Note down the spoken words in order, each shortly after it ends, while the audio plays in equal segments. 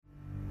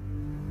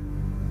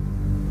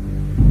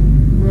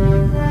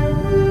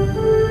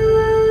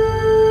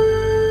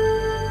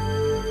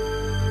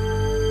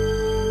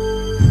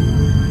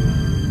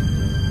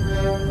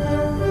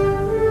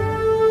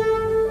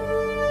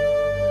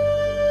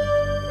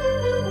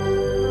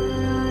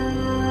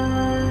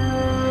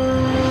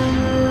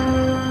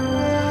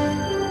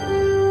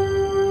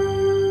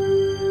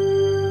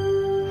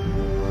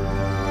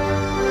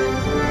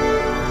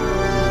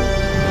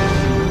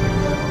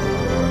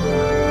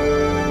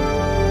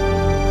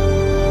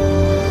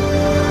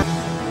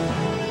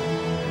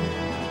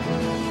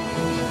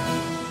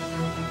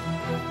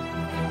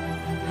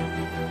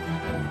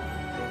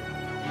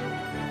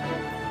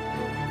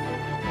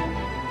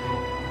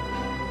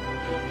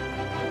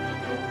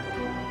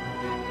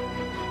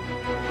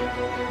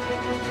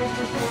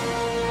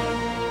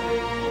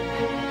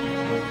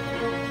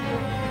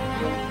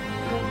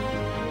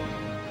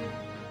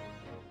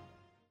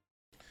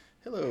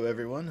Hello,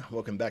 everyone.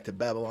 Welcome back to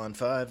Babylon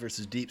 5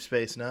 versus Deep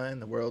Space Nine,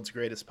 the world's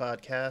greatest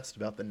podcast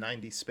about the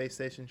 90s space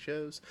station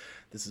shows.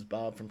 This is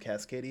Bob from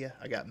Cascadia.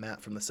 I got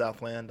Matt from the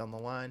Southland on the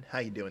line. How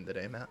you doing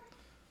today, Matt?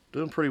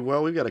 Doing pretty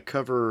well. We've got to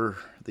cover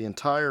the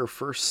entire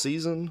first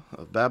season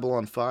of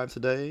Babylon 5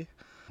 today.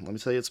 Let me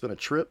tell you, it's been a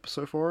trip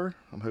so far.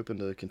 I'm hoping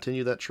to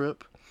continue that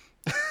trip.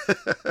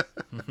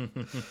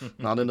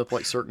 Not end up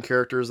like certain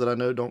characters that I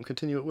know don't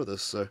continue it with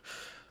us. So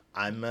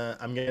I'm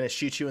going to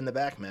shoot you in the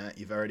back, Matt.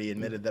 You've already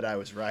admitted that I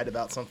was right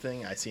about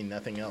something. I see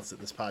nothing else that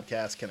this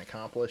podcast can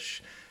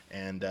accomplish,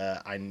 and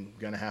I'm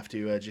going to have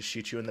to just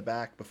shoot you in the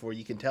back before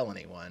you can tell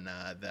anyone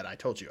that I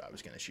told you I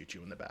was going to shoot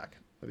you in the back.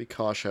 maybe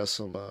Kosh has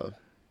some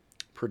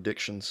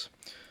predictions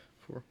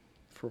for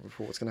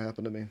what's going to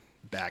happen to me.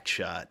 Back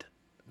shot.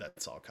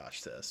 That's all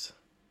Kosh says.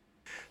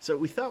 So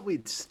we thought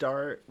we'd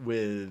start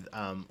with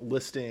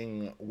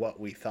listing what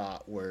we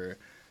thought were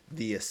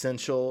the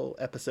essential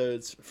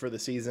episodes for the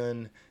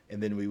season,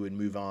 and then we would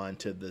move on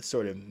to the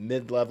sort of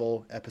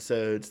mid-level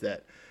episodes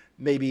that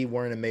maybe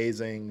weren't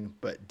amazing,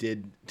 but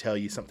did tell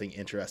you something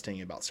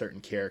interesting about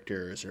certain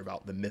characters or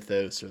about the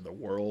mythos or the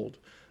world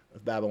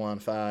of Babylon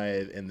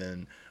 5. And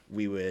then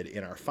we would,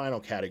 in our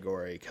final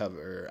category,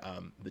 cover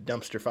the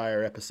dumpster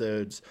fire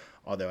episodes,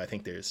 although I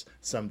think there's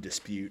some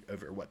dispute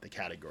over what the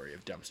category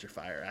of dumpster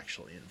fire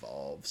actually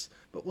involves.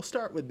 But we'll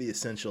start with the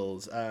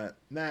essentials.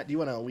 Matt, do you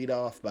want to lead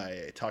off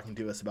by talking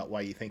to us about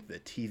why you think the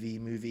TV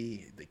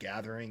movie, The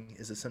Gathering,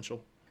 is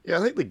essential? Yeah,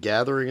 I think The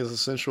Gathering is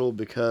essential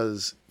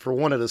because, for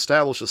one, it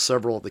establishes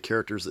several of the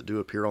characters that do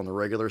appear on the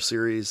regular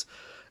series,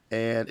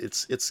 and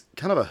it's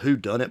kind of a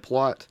whodunit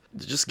plot.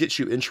 It just gets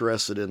you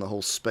interested in the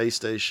whole space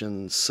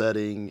station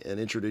setting and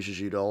introduces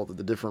you to all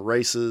the different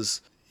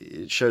races.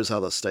 It shows how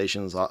the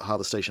station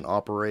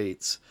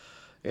operates,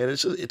 and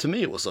to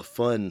me it was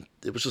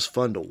just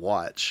fun to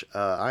watch.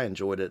 I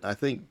enjoyed it. I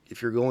think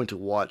if you're going to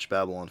watch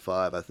Babylon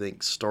 5, I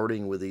think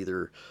starting with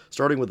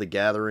The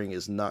Gathering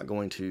is not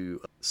going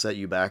to set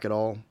you back at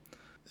all.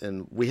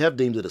 And we have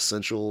deemed it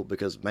essential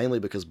mainly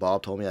because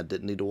Bob told me I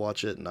didn't need to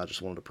watch it, and I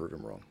just wanted to prove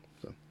him wrong.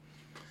 So.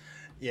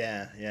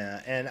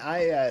 Yeah, and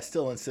I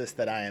still insist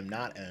that I am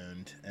not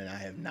owned, and I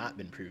have not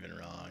been proven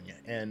wrong.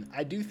 And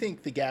I do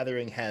think The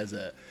Gathering has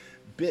a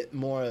bit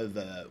more of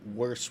a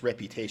worse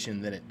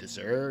reputation than it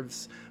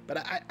deserves,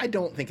 but I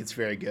don't think it's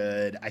very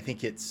good. I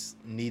think it's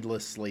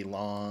needlessly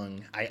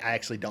long. I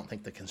actually don't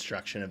think the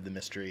construction of the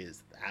mystery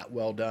is that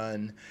well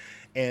done.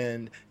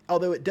 And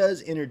although it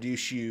does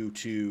introduce you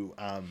to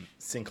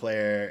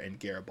Sinclair and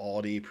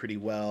Garibaldi pretty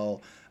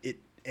well, it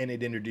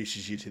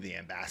introduces you to the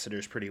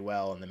ambassadors pretty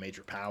well and the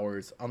major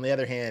powers. On the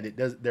other hand,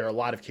 there are a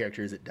lot of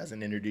characters it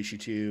doesn't introduce you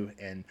to,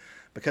 and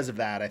because of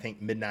that, I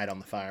think Midnight on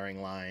the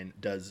Firing Line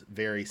does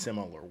very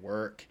similar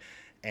work,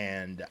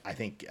 and I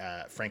think,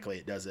 frankly,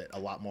 it does it a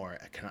lot more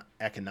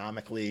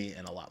economically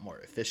and a lot more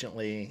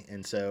efficiently.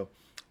 And so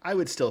I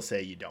would still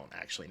say you don't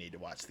actually need to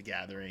watch The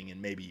Gathering,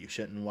 and maybe you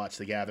shouldn't watch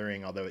The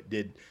Gathering, although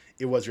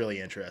it was really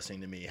interesting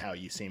to me how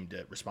you seemed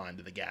to respond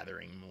to The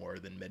Gathering more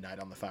than Midnight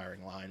on the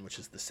Firing Line, which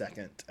is the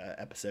second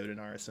episode in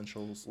our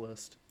essentials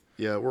list.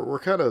 Yeah, we're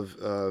kind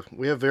of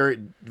we have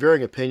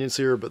varying opinions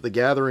here, but The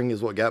Gathering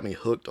is what got me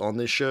hooked on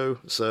this show.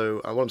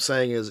 So what I'm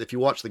saying is, if you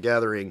watch The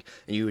Gathering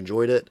and you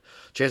enjoyed it,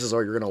 chances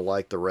are you're going to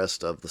like the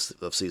rest of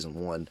season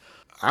 1.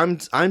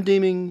 I'm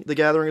deeming The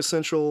Gathering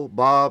essential.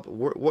 Bob,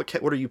 what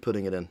are you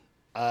putting it in?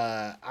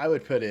 I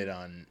would put it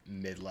on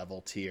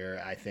mid-level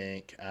tier. I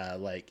think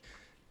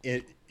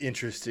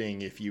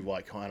interesting if you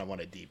kind of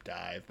want a deep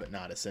dive, but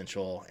not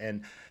essential.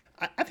 And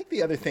I think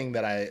the other thing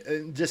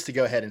that just to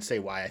go ahead and say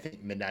why I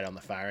think Midnight on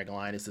the Firing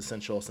Line is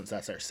essential, since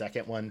that's our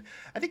second one,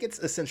 I think it's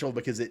essential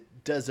because it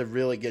does a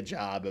really good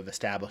job of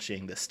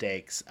establishing the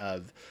stakes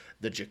of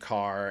the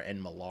G'Kar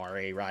and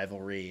Mollari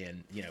rivalry,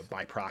 and,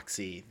 by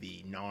proxy,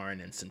 the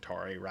Narn and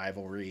Centauri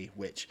rivalry,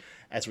 which,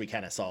 as we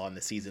kind of saw in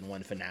the season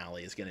 1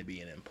 finale, is going to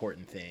be an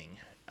important thing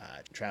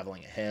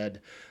traveling ahead.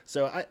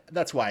 So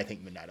that's why I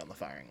think Midnight on the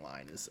Firing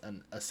Line is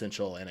an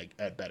essential and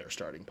a better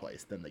starting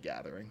place than The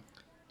Gathering.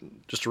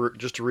 Just to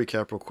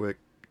recap real quick,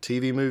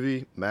 TV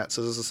movie, Matt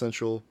says it's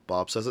essential,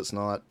 Bob says it's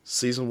not.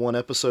 Season 1,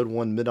 Episode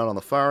 1, Midnight on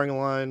the Firing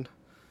Line,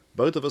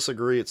 both of us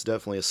agree it's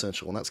definitely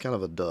essential, and that's kind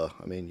of a duh.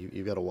 I mean,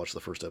 you've got to watch the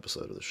first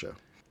episode of the show.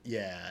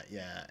 Yeah.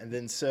 And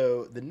then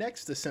so the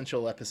next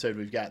essential episode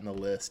we've got in the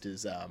list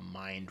is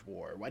Mind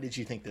War. Why did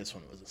you think this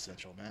one was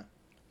essential, Matt?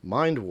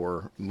 Mind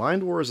War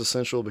is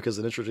essential because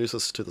it introduces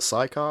us to the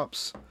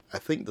Psychops. I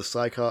think the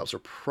Psychops are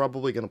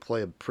probably going to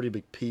play a pretty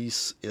big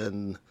piece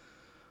in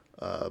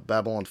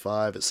Babylon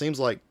 5. It seems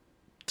like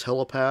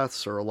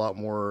telepaths are a lot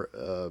more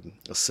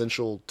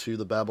essential to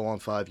the Babylon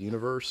 5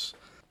 universe,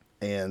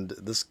 and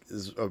this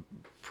is a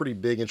pretty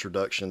big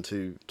introduction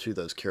to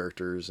those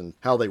characters and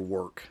how they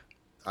work.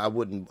 I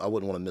wouldn't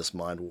want to miss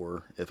Mind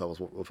War if I was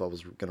going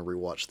to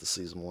rewatch the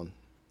season 1.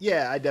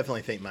 Yeah, I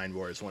definitely think Mind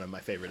War is one of my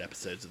favorite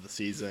episodes of the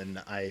season.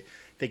 I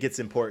think it's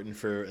important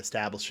for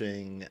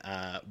establishing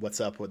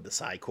what's up with the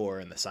Psi Corps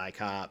and the Psi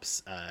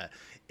Cops.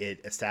 It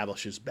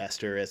establishes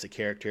Bester as a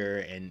character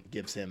and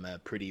gives him a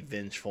pretty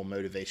vengeful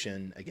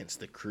motivation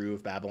against the crew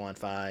of Babylon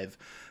 5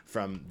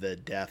 from the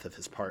death of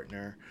his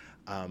partner.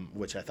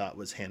 Which I thought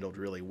was handled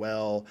really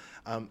well.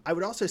 I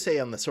would also say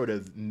on the sort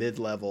of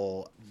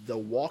mid-level, the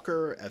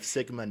Walker of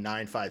Sigma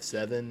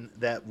 957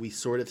 that we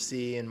sort of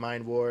see in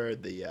Mind War,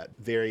 the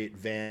very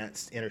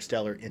advanced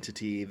interstellar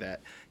entity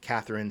that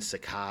Catherine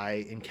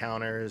Sakai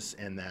encounters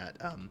and that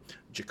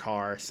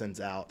Jakar sends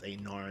out a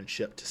Narn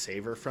ship to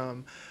save her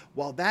from.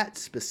 While that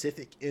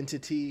specific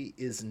entity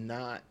is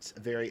not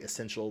very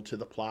essential to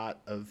the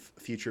plot of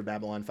future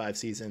Babylon 5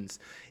 seasons,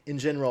 in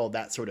general,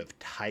 that sort of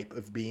type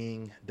of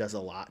being does a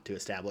lot to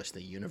establish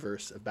the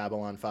universe of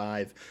Babylon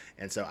 5.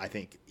 And so I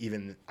think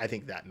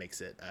that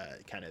makes it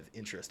kind of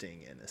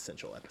interesting and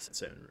essential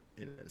episode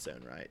in its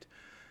own right.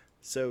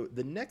 So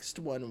the next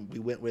one we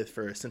went with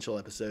for essential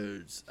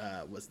episodes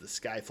was The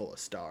Sky Full of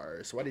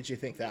Stars. Why did you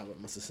think that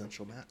one was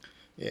essential, Matt?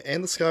 Yeah,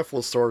 and The Sky Full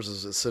of Stars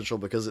is essential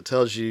because it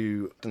tells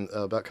you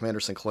about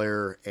Commander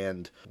Sinclair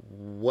and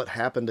what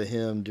happened to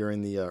him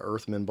during the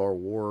Earth Minbar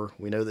War.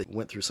 We know that he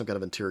went through some kind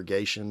of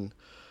interrogation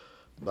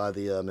by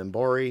the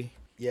Minbari.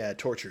 Yeah,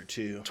 torture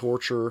too.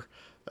 Torture.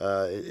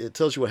 It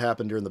tells you what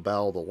happened during the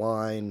Battle of the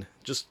Line.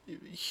 Just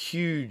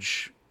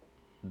huge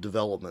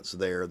developments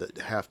there that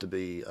have to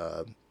be,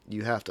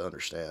 you have to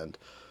understand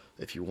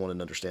if you want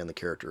to understand the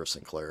character of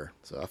Sinclair.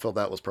 So I felt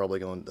that's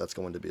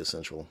going to be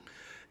essential.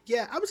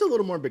 Yeah, I was a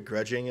little more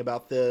begrudging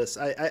about this.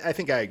 I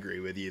think I agree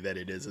with you that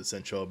it is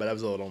essential, but I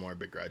was a little more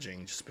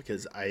begrudging just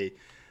because I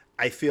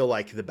feel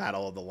like the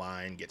Battle of the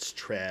Line gets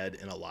tread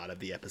in a lot of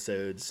the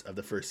episodes of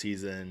the first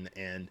season,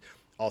 and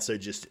also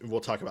just, we'll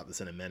talk about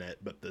this in a minute,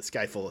 but the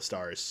Sky Full of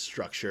Stars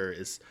structure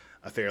is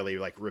a fairly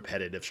like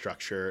repetitive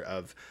structure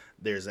of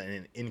there's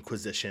an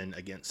inquisition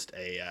against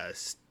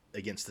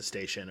against the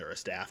station or a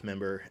staff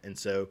member, and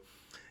so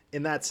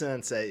in that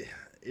sense,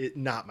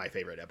 not my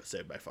favorite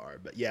episode by far,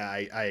 but yeah,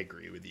 I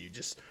agree with you.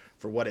 Just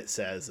for what it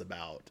says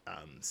about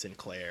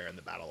Sinclair and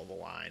the Battle of the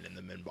Line and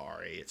the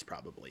Minbari, it's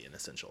probably an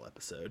essential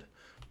episode.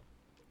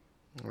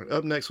 All right,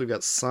 up next, we've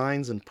got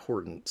Signs and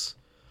Portents,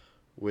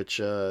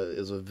 which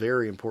is a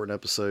very important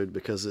episode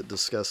because it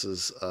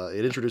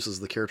introduces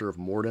the character of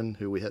Morden,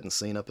 who we hadn't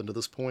seen up until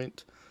this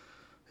point.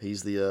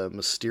 He's the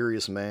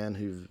mysterious man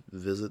who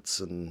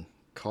visits and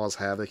cause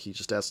havoc. He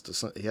just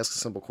asks a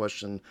simple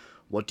question: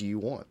 "What do you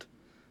want?"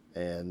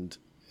 And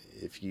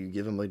if you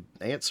give him an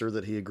answer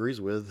that he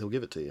agrees with, he'll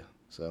give it to you.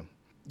 So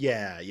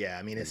yeah.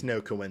 I mean, it's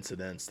no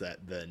coincidence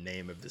that the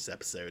name of this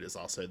episode is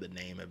also the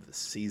name of the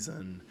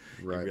season.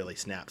 Right. It really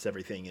snaps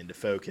everything into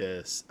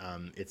focus.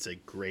 It's a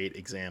great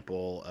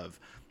example of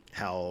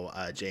how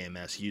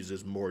JMS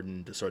uses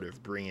Morden to sort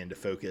of bring into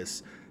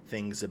focus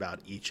things about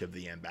each of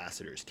the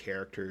ambassadors'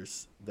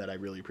 characters that I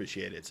really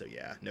appreciated. So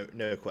yeah,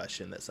 no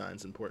question that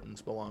Signs and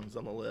Portents belongs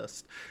on the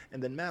list.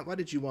 And then Matt, why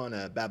did you want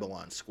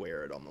Babylon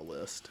Squared on the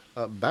list?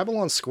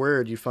 Babylon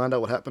Squared, you find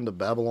out what happened to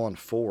Babylon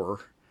 4.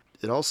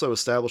 It also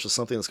establishes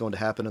something that's going to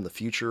happen in the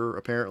future,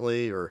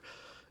 apparently, or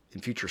in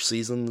future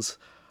seasons.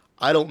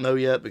 I don't know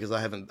yet because I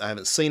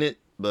haven't seen it,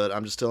 but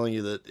I'm just telling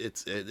you that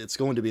it's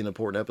going to be an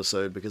important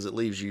episode because it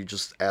leaves you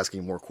just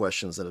asking more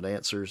questions than it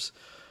answers.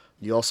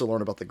 You also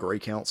learn about the Grey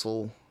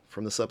Council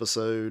from this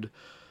episode.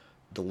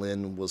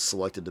 Delenn was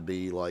selected to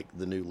be like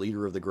the new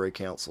leader of the Grey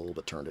Council,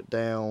 but turned it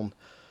down.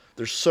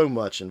 There's so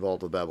much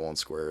involved with Babylon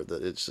Square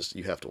that it's just,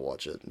 you have to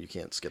watch it. You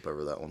can't skip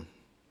over that one.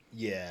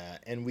 Yeah,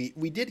 and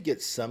we did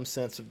get some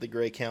sense of the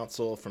Grey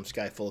Council from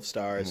Sky Full of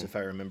Stars, if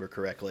I remember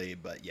correctly,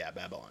 but yeah,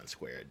 Babylon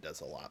Squared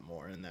does a lot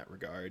more in that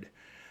regard.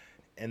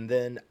 And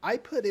then I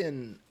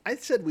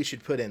said we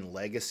should put in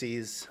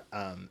Legacies,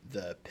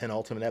 the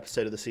penultimate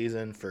episode of the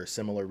season, for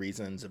similar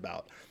reasons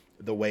about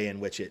the way in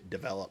which it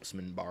develops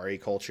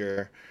Minbari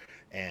culture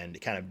and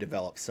kind of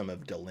develops some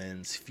of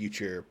Delenn's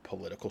future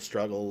political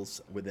struggles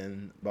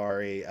within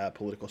Minbari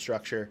political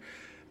structure.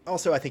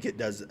 Also, I think it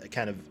does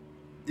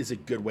is a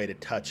good way to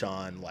touch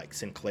on like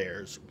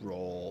Sinclair's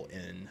role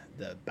in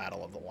the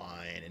Battle of the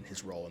Line and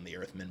his role in the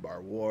Earth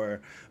Minbar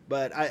War.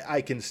 But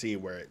I can see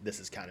where this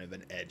is kind of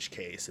an edge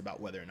case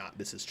about whether or not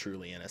this is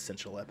truly an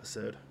essential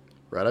episode.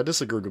 Right, I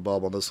disagree with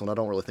Bob on this one. I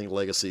don't really think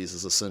Legacies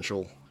is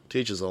essential. To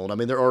each his own. I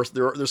mean, there's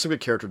some good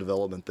character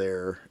development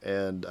there,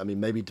 and I mean,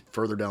 maybe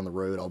further down the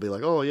road, I'll be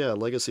like, oh yeah,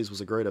 Legacies was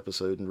a great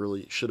episode and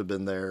really should have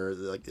been there,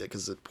 like,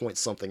 because it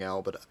points something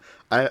out. But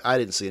I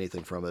didn't see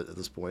anything from it at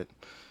this point.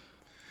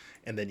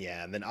 And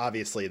then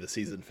obviously the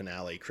season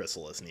finale,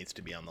 Chrysalis, needs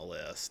to be on the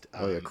list.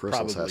 Oh yeah,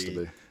 Chrysalis has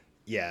to be.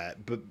 Yeah,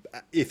 but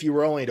if you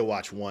were only to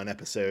watch one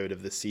episode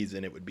of this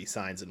season, it would be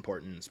Signs and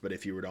Portents. But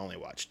if you were to only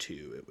watch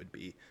two, it would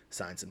be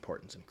Signs and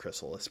Portents and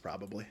Chrysalis,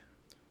 probably.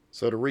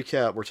 So to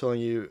recap, we're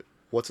telling you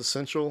what's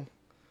essential.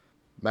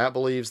 Matt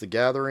believes The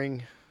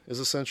Gathering is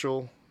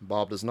essential.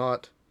 Bob does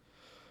not.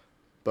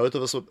 Both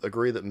of us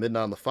agree that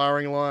Midnight on the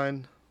Firing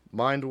Line,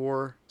 Mind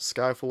War,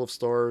 Sky Full of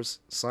Stars,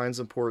 Signs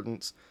and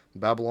Portents,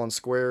 Babylon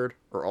Squared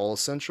are all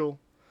essential.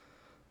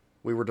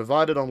 We were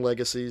divided on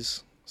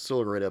Legacies,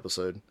 still a great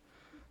episode.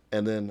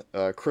 And then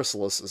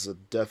Chrysalis is a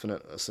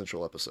definite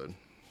essential episode.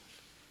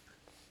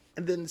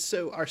 And then,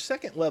 so our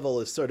second level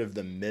is sort of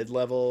the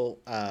mid-level,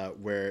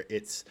 where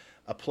it's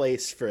a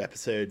place for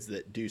episodes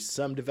that do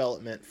some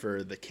development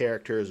for the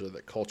characters or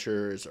the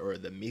cultures or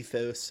the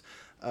mythos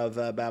of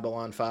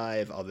Babylon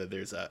 5, although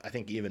there's, I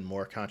think, even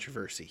more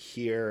controversy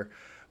here.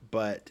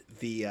 But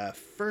the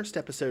first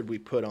episode we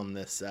put on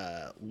this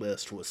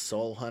list was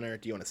Soul Hunter.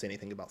 Do you want to say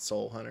anything about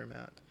Soul Hunter,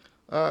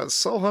 Matt?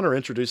 Soul Hunter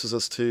introduces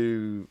us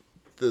to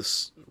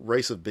this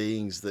race of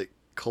beings that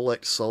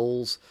collect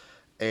souls,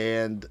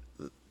 and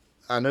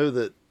I know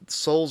that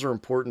souls are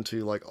important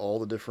to like all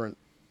the different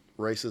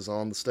races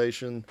on the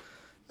station.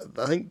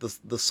 I think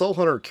the Soul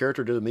Hunter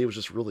character to me was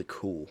just really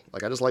cool.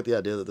 Like I just like the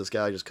idea that this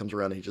guy just comes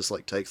around and he just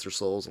like takes their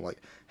souls and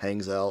like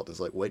hangs out and is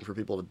like waiting for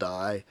people to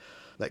die.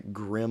 That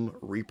grim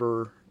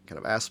reaper kind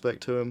of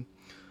aspect to him.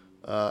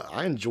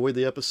 I enjoyed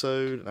the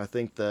episode, and I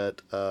think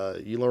that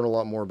you learn a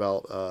lot more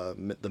about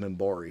the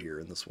Minbari here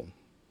in this one.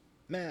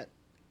 Matt,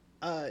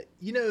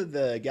 you know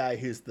the guy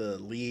who's the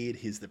lead,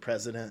 he's the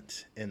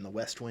president in the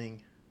West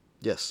Wing?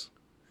 Yes.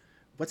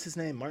 What's his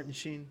name? Martin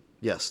Sheen?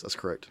 Yes, that's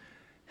correct.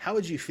 How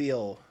would you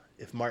feel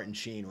if Martin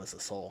Sheen was a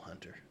soul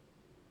hunter?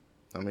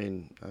 I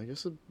mean, I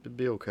guess it'd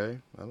be okay.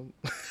 I don't.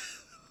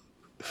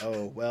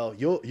 Oh, well,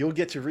 you'll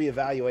get to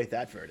reevaluate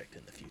that verdict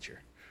in the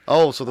future.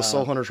 Oh, so the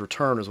Soul Hunter's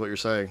return is what you're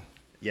saying.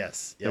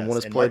 Yes. And one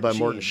is played by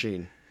Martin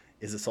Sheen.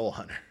 Is a soul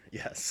hunter.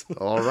 Yes.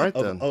 All right,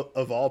 then.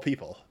 Of all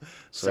people.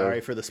 So,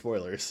 sorry for the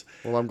spoilers.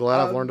 Well, I'm glad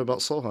I've learned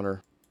about Soul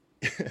Hunter.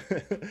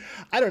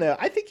 I don't know.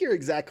 I think you're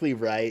exactly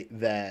right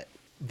that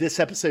this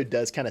episode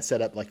does kind of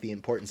set up like the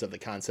importance of the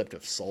concept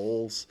of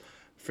souls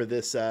for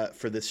this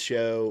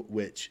show,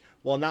 which,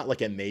 while not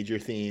like a major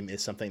theme,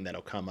 is something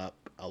that'll come up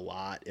a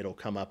lot. It'll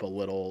come up a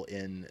little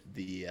in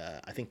the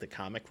I think the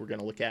comic we're going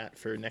to look at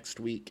for next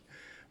week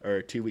or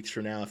 2 weeks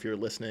from now if you're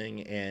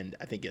listening, and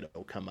I think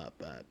it'll come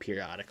up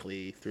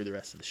periodically through the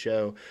rest of the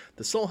show.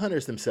 The Soul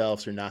Hunters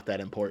themselves are not that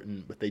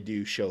important, but they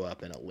do show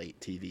up in a late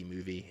TV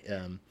movie.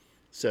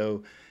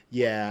 So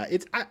yeah,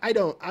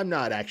 I'm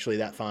not actually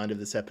that fond of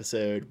this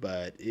episode,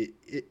 but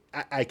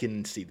I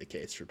can see the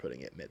case for putting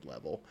it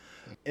mid-level.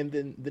 And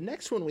then the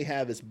next one we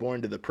have is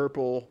Born to the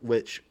Purple,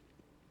 which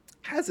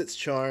has its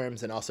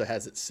charms and also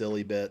has its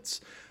silly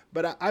bits,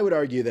 but I would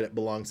argue that it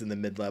belongs in the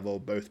mid-level,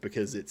 both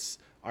because it's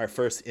our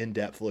first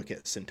in-depth look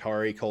at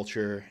Centauri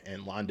culture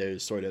and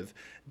Londo's sort of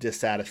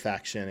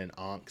dissatisfaction and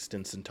angst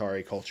in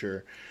Centauri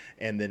culture.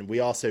 And then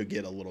we also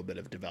get a little bit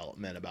of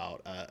development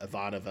about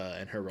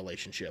Ivanova and her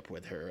relationship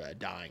with her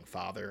dying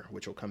father,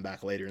 which will come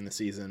back later in the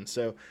season.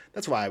 So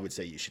that's why I would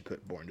say you should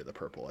put Born to the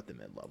Purple at the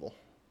mid-level.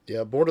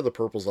 Yeah, Born to the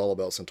Purple is all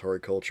about Centauri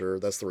culture.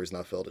 That's the reason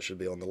I felt it should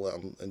be on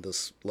in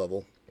this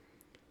level.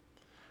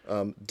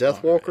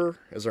 Deathwalker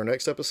is our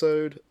next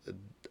episode.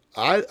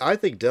 I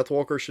think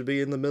Deathwalker should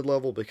be in the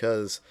mid-level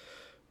because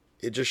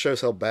it just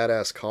shows how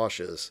badass Kosh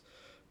is,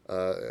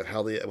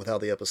 how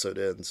the episode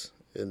ends,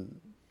 and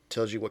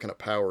tells you what kind of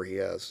power he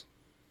has.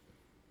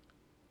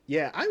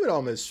 Yeah, I would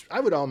almost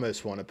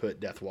want to put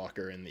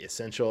Deathwalker in the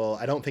essential.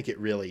 I don't think it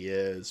really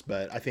is,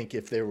 but I think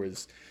if there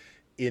was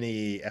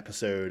any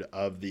episode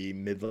of the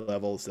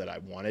mid-levels that I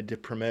wanted to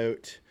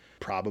promote,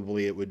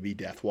 probably it would be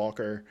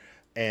Deathwalker.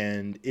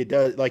 And it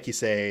does, like you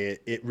say,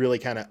 it really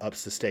kind of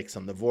ups the stakes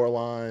on the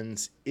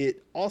Vorlons.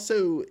 It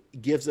also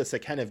gives us a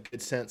kind of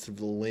good sense of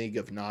the League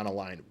of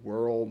Non-Aligned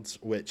Worlds,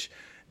 which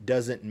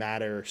doesn't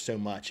matter so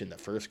much in the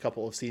first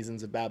couple of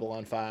seasons of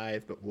Babylon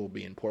 5, but will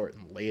be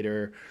important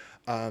later.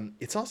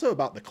 It's also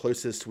about the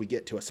closest we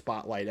get to a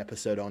spotlight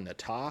episode on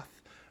Na'Toth,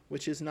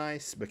 which is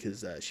nice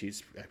because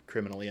she's a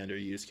criminally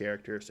underused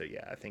character. So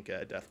yeah, I think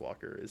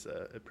Deathwalker is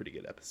a pretty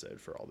good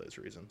episode for all those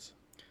reasons.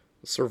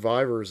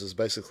 Survivors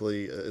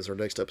is our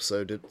next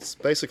episode. It's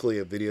basically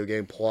a video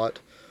game plot,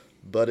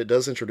 but it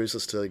does introduce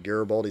us to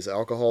Garibaldi's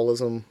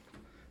alcoholism,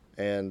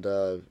 and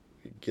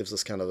it gives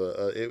us kind of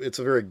it's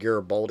a very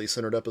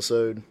Garibaldi-centered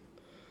episode.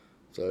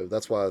 So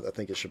that's why I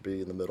think it should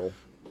be in the middle.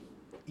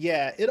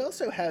 Yeah, it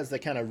also has the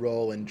kind of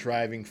role in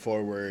driving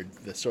forward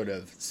the sort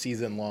of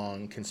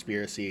season-long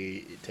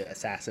conspiracy to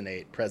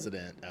assassinate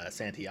President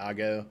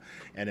Santiago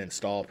and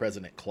install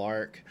President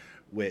Clark,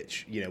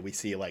 which, we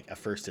see like a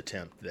first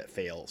attempt that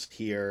fails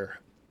here.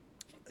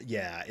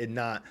 Yeah, and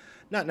not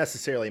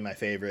necessarily my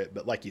favorite,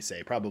 but like you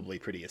say, probably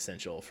pretty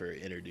essential for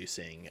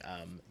introducing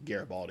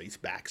Garibaldi's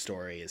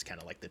backstory as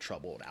kind of like the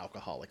troubled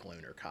alcoholic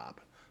loner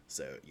cop.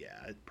 So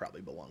yeah, it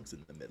probably belongs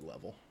in the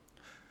mid-level.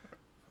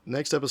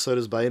 Next episode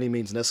is By Any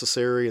Means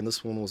Necessary, and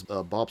this one was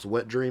Bob's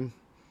Wet Dream.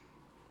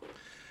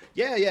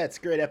 Yeah, it's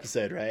a great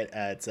episode, right?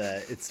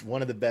 It's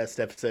one of the best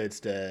episodes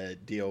to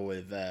deal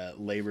with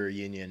labor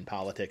union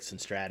politics and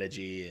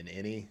strategy in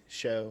any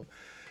show.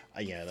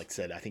 Like I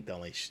said, I think the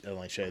only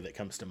show that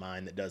comes to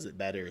mind that does it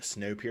better is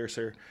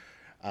Snowpiercer.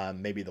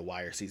 maybe The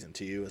Wire season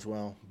 2 as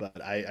well.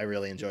 But I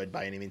really enjoyed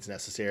By Any Means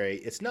Necessary.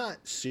 It's not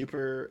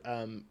super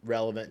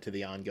relevant to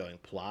the ongoing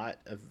plot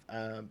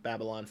of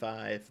Babylon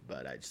 5,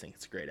 but I just think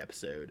it's a great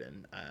episode,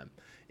 and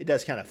it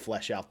does kind of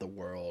flesh out the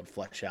world,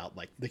 flesh out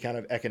like the kind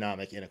of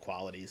economic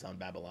inequalities on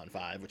Babylon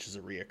 5, which is a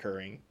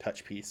reoccurring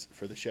touch piece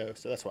for the show.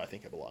 So that's why I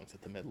think it belongs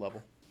at the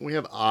mid-level. We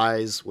have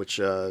Eyes, which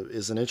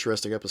is an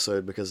interesting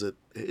episode because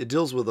it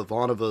deals with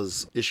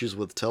Ivanova's issues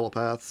with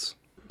telepaths,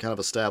 kind of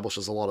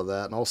establishes a lot of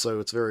that, and also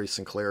it's very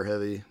Sinclair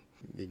heavy.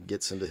 It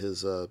gets into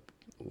his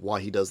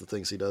why he does the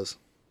things he does.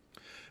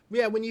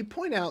 Yeah, when you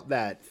point out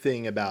that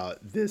thing about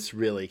this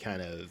really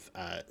kind of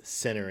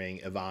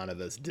centering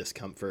Ivanova's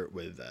discomfort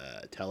with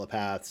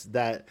telepaths,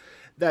 that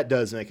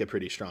does make a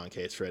pretty strong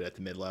case for it at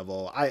the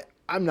mid-level.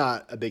 I'm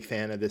not a big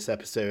fan of this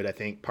episode, I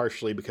think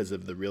partially because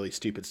of the really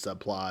stupid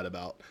subplot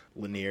about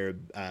Lanier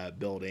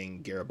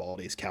building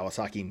Garibaldi's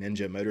Kawasaki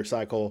Ninja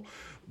motorcycle,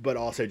 but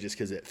also just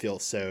because it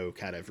feels so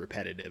kind of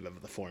repetitive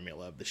of the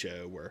formula of the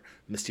show where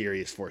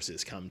mysterious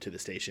forces come to the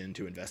station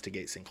to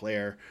investigate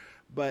Sinclair.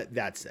 But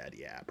that said,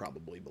 yeah, it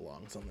probably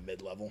belongs on the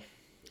mid-level.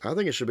 I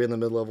think it should be in the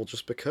mid-level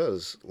just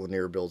because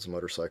Lanier builds a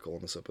motorcycle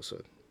in this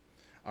episode.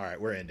 All right,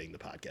 we're ending the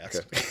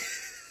podcast.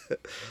 Okay.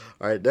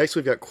 All right, next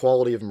we've got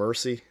Quality of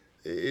Mercy.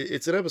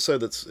 It's an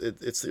episode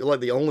it's like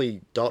the only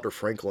Dr.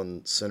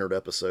 Franklin centered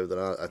episode that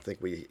I think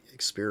we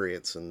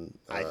experience, and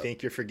I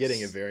think you're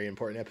forgetting a very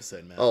important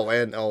episode, Matt.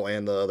 And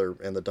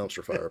the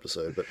dumpster fire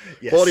episode. But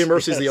Yes, Quality of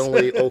Mercy is the yes.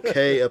 only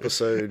okay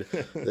episode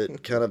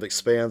that kind of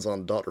expands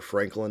on Dr.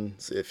 Franklin.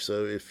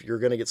 If you're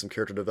going to get some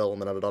character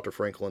development out of Dr.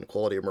 Franklin,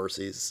 Quality of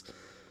Mercy is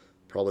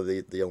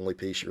probably the only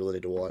piece you really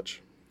need to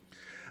watch.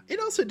 It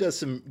also does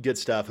some good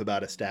stuff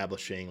about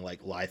establishing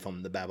like life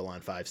on the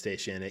Babylon 5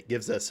 station. It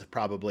gives us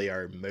probably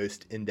our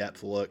most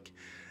in-depth look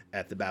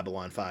at the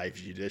Babylon 5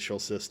 judicial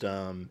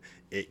system.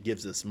 It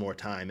gives us more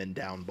time in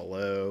Down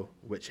Below,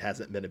 which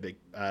hasn't been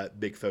a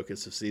big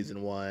focus of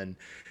season 1.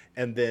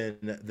 And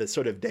then the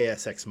sort of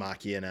Deus Ex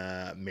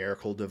Machina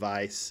miracle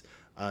device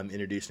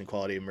introduced in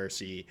Quality of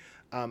Mercy.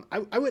 I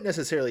wouldn't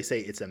necessarily say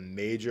it's a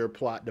major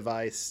plot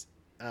device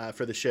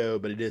for the show,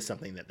 but it is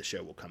something that the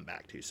show will come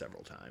back to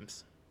several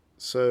times.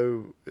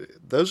 So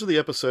those are the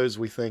episodes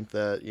we think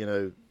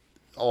that,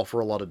 offer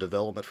a lot of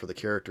development for the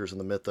characters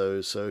and the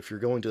mythos. So if you're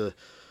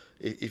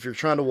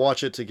trying to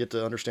watch it to get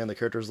to understand the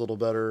characters a little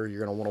better, you're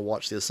going to want to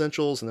watch the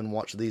essentials and then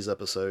watch these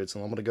episodes.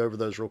 And I'm going to go over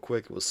those real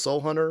quick. It was Soul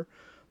Hunter,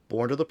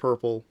 Born to the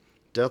Purple,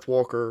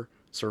 Deathwalker,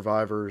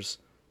 Survivors,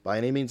 By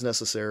Any Means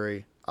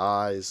Necessary,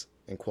 Eyes,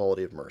 and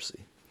Quality of Mercy.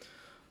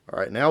 All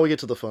right, now we get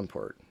to the fun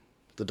part,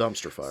 the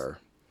dumpster fire.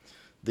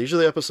 These are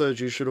the episodes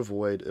you should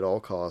avoid at all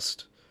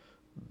costs.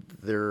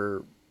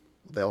 They're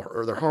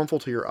harmful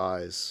to your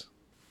eyes.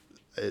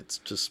 It's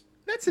just...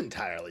 That's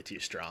entirely too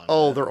strong.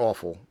 Oh, they're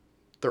awful.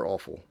 They're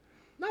awful.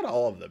 Not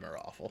all of them are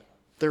awful.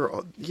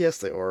 Yes,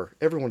 they are.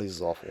 Every one of these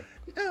is awful.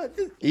 No,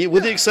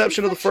 With the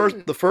exception of the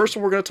first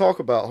one we're going to talk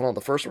about. Hold on,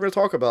 the first one we're going to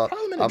talk about.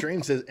 Parliament of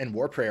Dreams and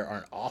War Prayer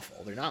aren't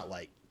awful. They're not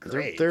like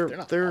great. They're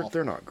not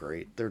not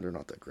great. They're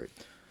not that great.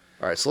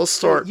 All right, so let's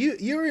start. So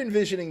you're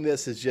envisioning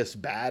this as just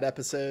bad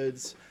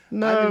episodes.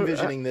 No, I'm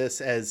envisioning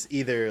this as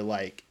either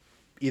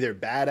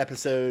bad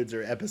episodes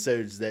or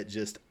episodes that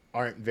just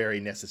aren't very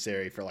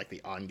necessary for like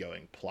the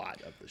ongoing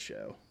plot of the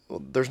show.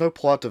 Well, there's no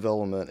plot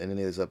development in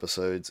any of these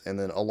episodes, and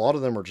then a lot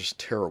of them are just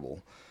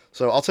terrible.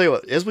 So I'll tell you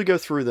what, as we go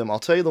through them, I'll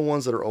tell you the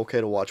ones that are okay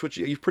to watch, which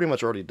you've pretty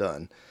much already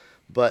done.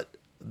 But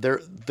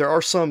there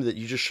are some that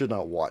you just should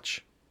not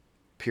watch,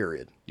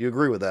 period. You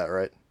agree with that,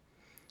 right?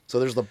 So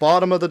there's the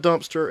bottom of the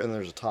dumpster, and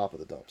there's the top of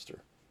the dumpster.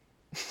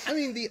 I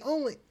mean, the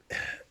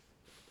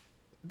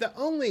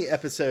only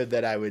episode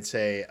that I would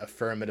say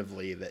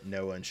affirmatively that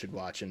no one should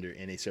watch under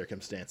any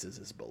circumstances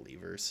is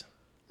Believers.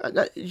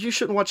 You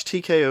shouldn't watch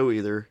TKO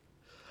either.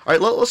 All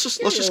right, let's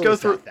just go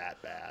through. Not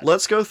that bad.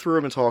 Let's go through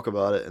them and talk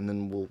about it, and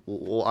then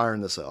we'll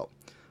iron this out. All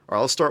right,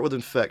 let's start with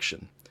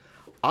Infection.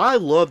 I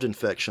loved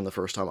Infection the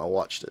first time I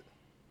watched it.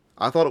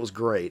 I thought it was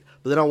great,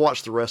 but then I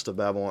watched the rest of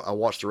Babylon. I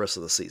watched the rest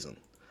of the season,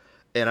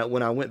 and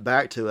when I went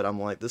back to it, I'm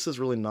like, this is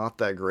really not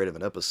that great of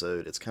an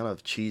episode. It's kind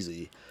of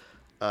cheesy.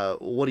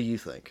 What do you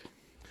think?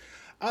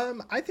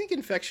 I think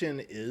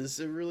Infection is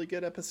a really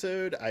good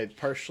episode. I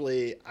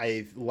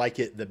like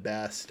it the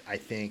best, I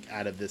think,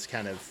 out of this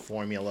kind of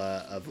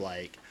formula of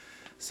like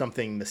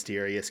something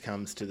mysterious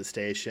comes to the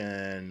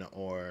station,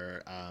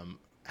 or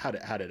how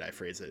did I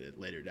phrase it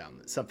later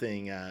down?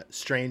 Something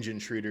strange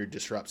intruder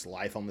disrupts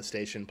life on the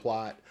station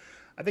plot.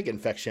 I think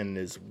Infection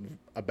is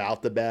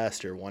about the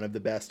best, or one of the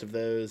best of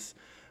those.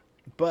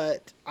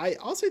 But I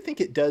also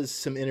think it does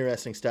some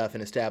interesting stuff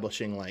in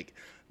establishing like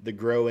the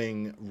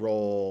growing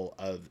role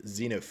of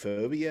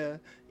xenophobia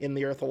in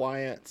the Earth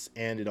Alliance,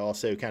 and it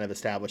also kind of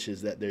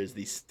establishes that there's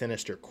these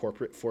sinister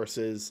corporate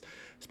forces,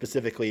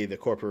 specifically the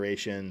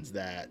corporations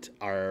that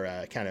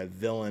our kind of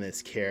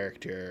villainous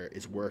character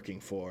is working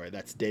for.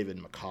 That's David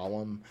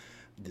McCollum.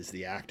 is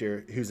the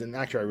actor, who's an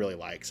actor I really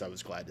like, so I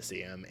was glad to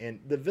see him. And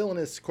the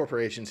villainous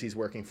corporations he's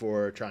working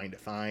for, trying to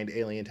find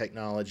alien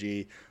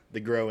technology, the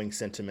growing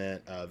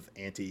sentiment of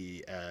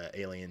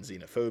anti-alien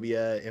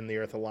xenophobia in the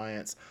Earth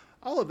Alliance,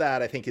 all of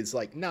that I think is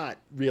like not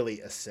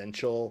really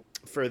essential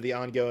for the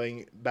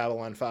ongoing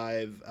Babylon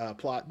 5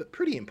 plot, but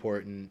pretty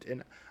important.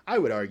 And I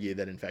would argue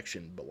that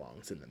Infection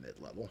belongs in the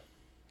mid-level.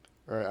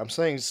 All right, I'm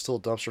saying it's still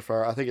dumpster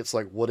fire. I think it's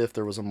like, what if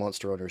there was a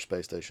monster on your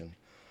space station?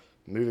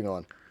 Moving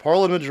on.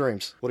 Parliament of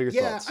Dreams. What are your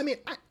thoughts? Yeah, I mean,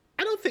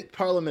 I don't think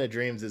Parliament of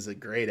Dreams is a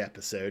great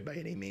episode by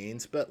any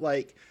means, but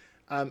like,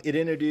 it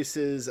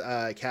introduces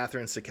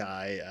Catherine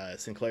Sakai,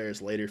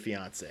 Sinclair's later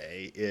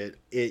fiance.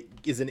 It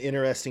is an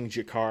interesting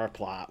Jakar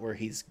plot where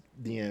he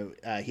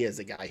has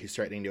a guy who's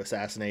threatening to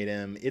assassinate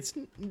him. It's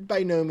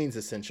by no means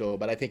essential,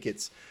 but I think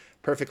it's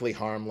perfectly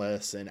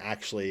harmless and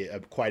actually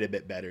quite a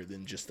bit better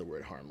than just the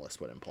word harmless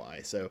would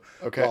imply. So,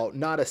 okay. While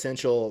not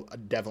essential,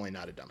 definitely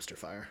not a dumpster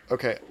fire.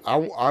 Okay,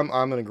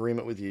 I'm in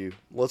agreement with you.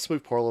 Let's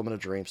move Parliament of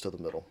Dreams to the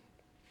middle.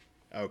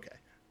 Okay.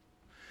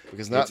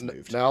 Because now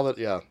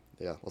that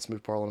let's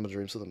move Parliament of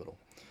Dreams to the middle.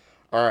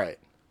 All right,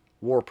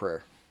 War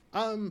Prayer.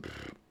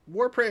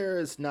 War Prayer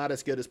is not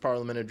as good as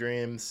Parliament of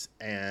Dreams,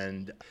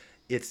 and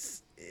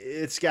it's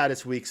got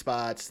its weak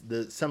spots.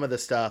 Some of the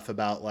stuff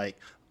about like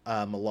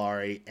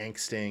Malari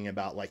angsting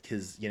about like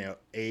his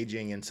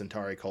aging in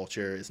Centauri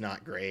culture is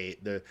not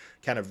great. The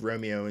kind of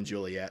Romeo and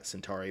Juliet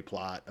Centauri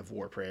plot of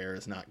War Prayer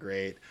is not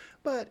great,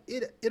 but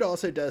it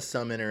also does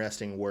some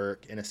interesting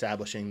work in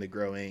establishing the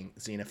growing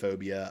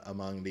xenophobia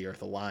among the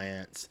Earth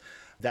Alliance.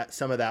 That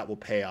some of that will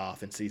pay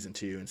off in season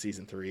 2 and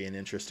season 3 in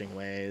interesting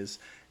ways.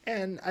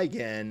 And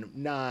again,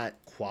 not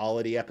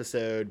quality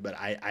episode, but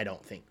I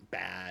don't think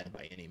bad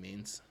by any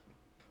means.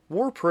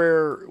 War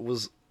Prayer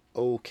was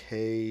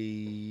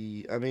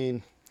okay. I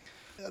mean,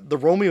 the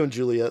Romeo and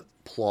Juliet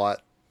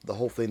plot, the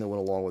whole thing that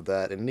went along with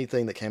that, and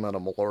anything that came out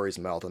of Mallory's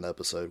mouth in the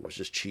episode was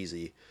just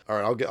cheesy.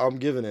 All right, I'm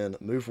giving in.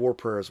 Move War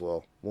Prayer as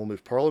well. We'll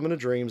move Parliament of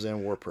Dreams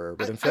and War Prayer,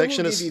 but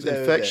Infection is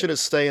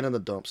staying in the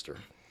dumpster.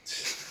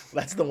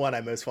 That's the one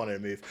I most wanted to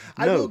move.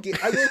 I will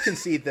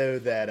concede, though,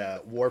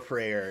 that War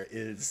Prayer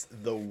is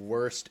the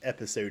worst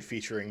episode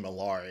featuring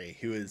Malari,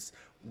 who is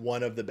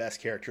one of the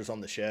best characters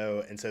on the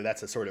show, and so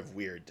that's a sort of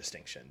weird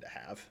distinction to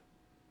have.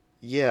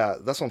 Yeah,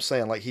 that's what I'm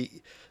saying. Like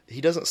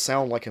he doesn't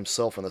sound like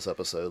himself in this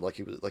episode. Like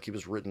he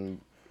was written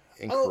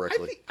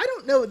incorrectly. I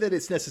don't know that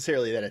it's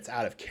necessarily that it's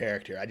out of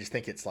character. I just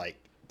think it's like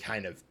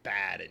kind of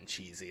bad and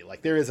cheesy.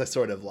 Like there is a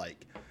sort of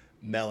like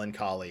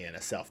melancholy and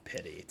a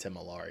self-pity to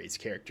Malari's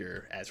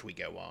character as we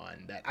go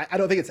on. That I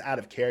don't think it's out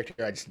of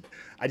character.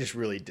 I just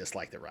really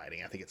dislike the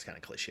writing. I think it's kind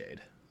of cliched.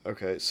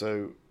 Okay,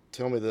 so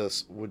tell me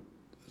this: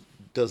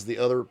 does the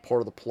other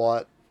part of the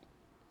plot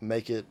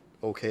make it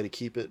okay to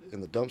keep it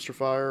in the dumpster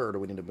fire, or do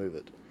we need to move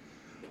it?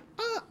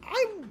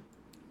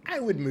 I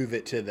would move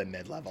it to the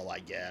mid-level, I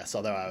guess.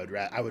 Although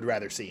I would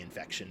rather see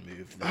Infection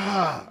moved.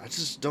 I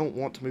just don't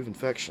want to move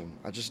Infection.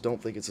 I just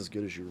don't think it's as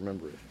good as you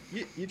remember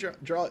it. You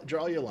draw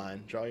your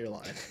line. Draw your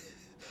line.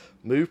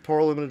 Move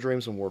Parliament of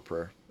Dreams and War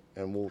Prayer,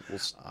 and we'll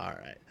all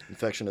right.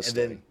 Infection is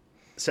staying.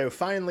 So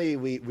finally,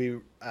 we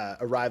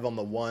arrive on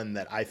the one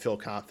that I feel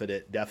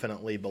confident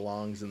definitely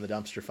belongs in the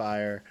dumpster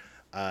fire.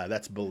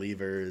 That's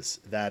Believers.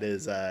 That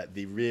is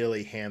the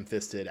really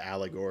ham-fisted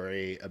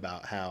allegory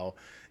about how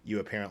you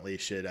apparently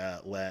should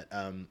let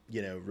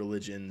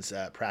religions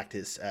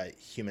practice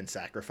human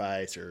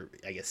sacrifice, or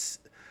I guess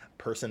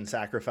person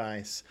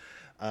sacrifice.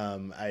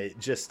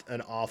 Just an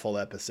awful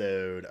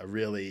episode, a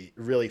really,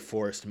 really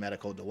forced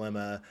medical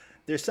dilemma.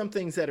 There's some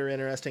things that are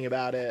interesting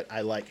about it. I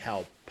like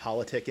how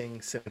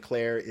politicking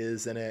Sinclair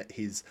is in it.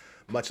 He's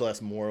much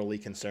less morally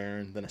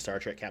concerned than a Star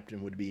Trek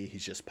captain would be.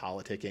 He's just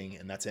politicking,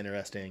 and that's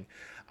interesting.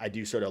 I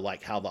do sort of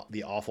like how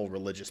the awful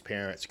religious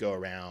parents go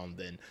around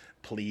and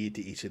plead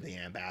to each of the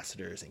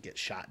ambassadors and get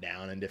shot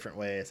down in different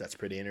ways. That's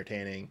pretty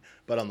entertaining,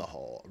 but on the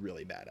whole, a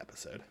really bad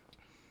episode.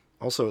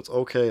 Also, it's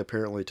okay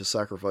apparently to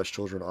sacrifice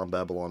children on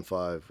Babylon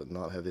 5 and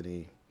not have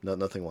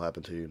nothing will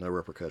happen to you, no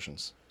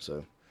repercussions.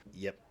 So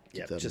Yep,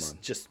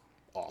 just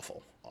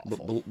awful.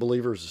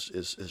 Believers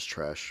is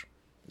trash.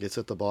 It's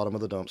at the bottom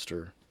of the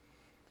dumpster.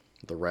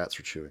 The rats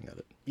are chewing at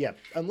it. Yeah,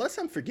 unless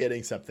I'm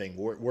forgetting something,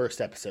 worst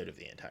episode of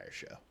the entire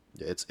show.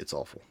 Yeah, it's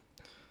awful.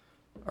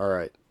 All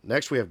right,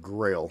 next we have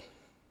Grail.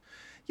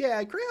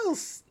 Yeah,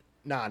 Grail's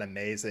not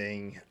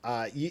amazing.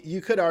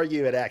 You could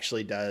argue it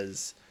actually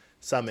does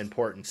some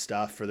important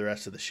stuff for the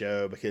rest of the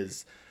show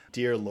because,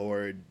 dear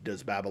Lord,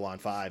 does Babylon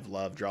 5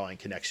 love drawing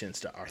connections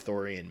to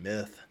Arthurian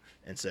myth.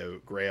 And so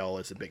Grail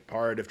is a big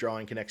part of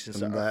drawing connections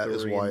to Arthurian myth. And that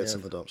is why it's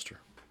in the dumpster.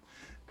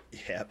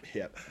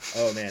 Yep.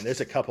 Oh, man,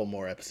 there's a couple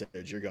more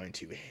episodes you're going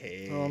to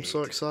hate. Oh, I'm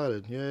so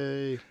excited.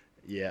 Yay.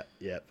 Yep.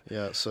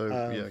 Yeah, so,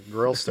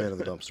 Grail's staying in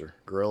the dumpster.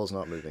 Grail is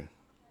not moving.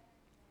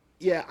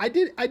 Yeah, I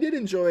did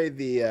enjoy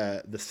the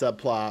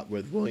subplot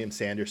with William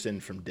Sanderson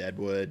from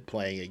Deadwood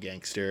playing a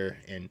gangster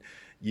and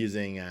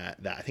using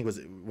that, I think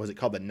was it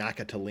called the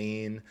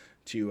Nakatoline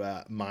to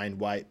mind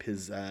wipe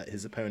his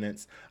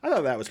opponents. I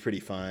thought that was pretty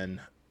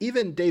fun.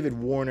 even David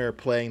Warner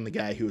playing the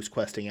guy who was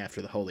questing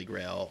after the Holy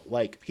Grail,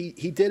 like he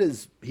did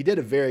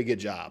a very good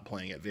job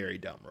playing a very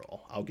dumb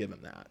role. I'll give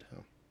him that.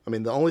 I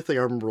mean, the only thing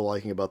I remember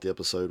liking about the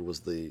episode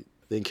was the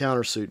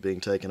encounter suit being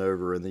taken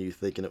over, and then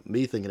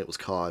me thinking it was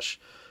Kosh.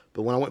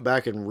 But when I went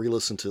back and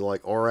re-listened to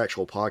like our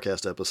actual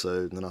podcast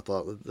episode, and then I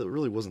thought that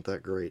really wasn't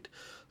that great.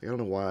 Like, I don't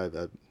know why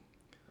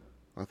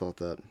I thought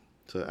that.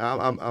 So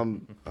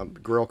I'm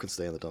Grail can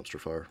stay in the dumpster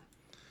fire,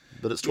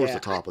 but it's towards the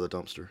top of the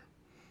dumpster.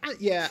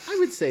 I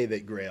would say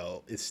that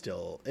Grail is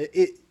still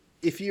it.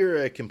 If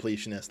you're a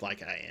completionist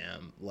like I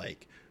am,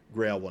 like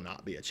Grail will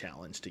not be a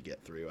challenge to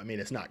get through. I mean,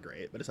 it's not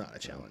great, but it's not a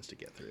challenge to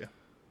get through.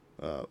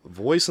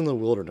 Voice in the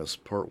Wilderness,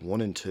 Part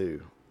 1 and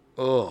 2.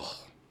 Ugh.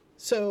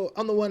 So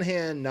on the one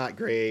hand, not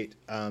great.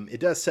 It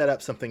does set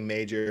up something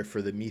major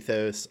for the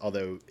mythos,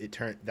 although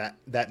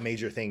that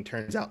major thing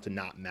turns out to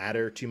not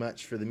matter too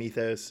much for the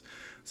mythos.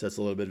 So it's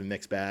a little bit of a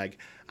mixed bag.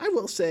 I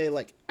will say,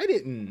 like, I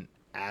didn't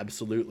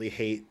absolutely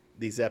hate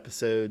these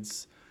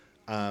episodes.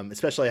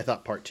 Especially I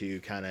thought Part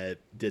 2 kind of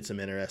did some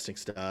interesting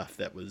stuff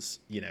that was,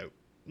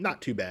 not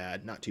too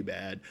bad.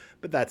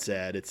 But that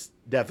said, it's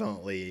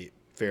definitely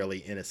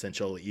fairly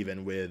inessential,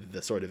 even with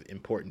the sort of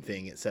important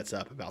thing it sets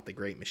up about the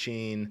Great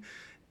Machine,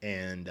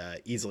 and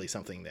easily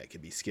something that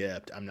could be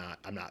skipped. I'm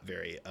not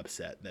very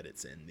upset that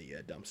it's in the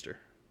dumpster.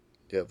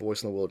 Yeah,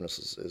 Voice in the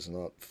Wilderness is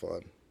not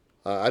fun.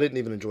 I didn't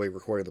even enjoy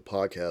recording the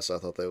podcast. I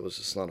thought that was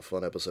just not a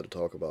fun episode to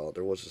talk about.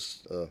 There was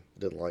just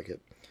didn't like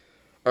it.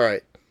 All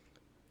right,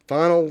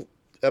 final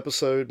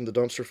episode in the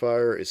dumpster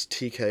fire is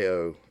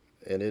TKO,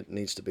 and it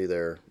needs to be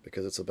there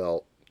because it's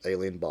about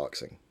alien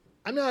boxing.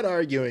 I'm not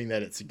arguing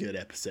that it's a good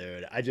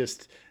episode. I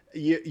just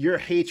your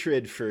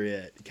hatred for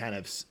it kind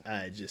of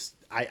I just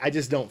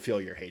don't feel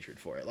your hatred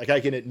for it. Like, I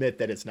can admit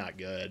that it's not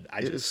good.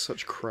 It is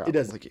such crap. It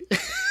doesn't.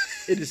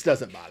 It just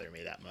doesn't bother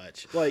me that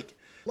much. Like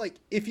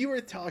if you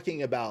were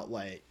talking about,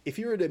 like, if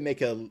you were to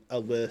make a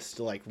list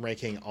like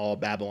ranking all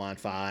Babylon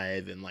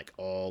 5 and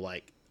all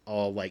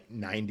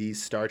 90s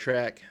Star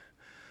Trek,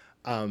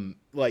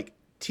 like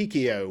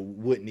TKO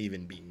wouldn't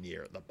even be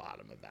near the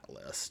bottom of that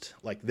list.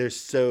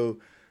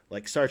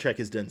 Like, Star Trek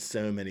has done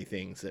so many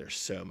things that are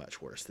so much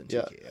worse than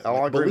TKO. Yeah,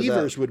 I'll agree with that.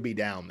 Believers would be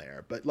down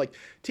there, but like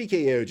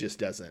TKO just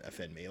doesn't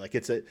offend me. Like,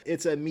 it's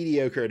a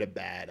mediocre to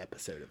bad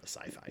episode of a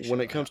sci-fi show. When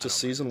it comes to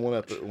season 1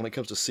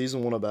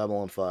 of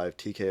Babylon 5,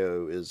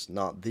 TKO is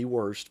not the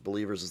worst.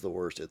 Believers is the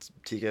worst.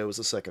 TKO is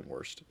the second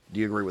worst. Do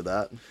you agree with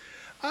that?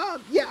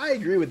 Yeah, I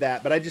agree with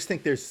that, but I just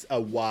think there's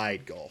a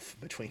wide gulf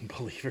between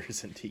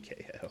Believers and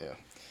TKO. Yeah.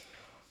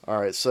 All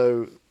right,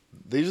 so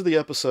these are the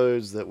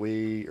episodes that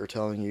we are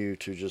telling you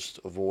to just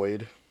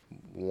avoid.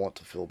 Want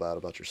to feel bad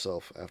about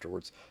yourself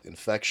afterwards.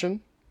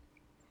 Infection,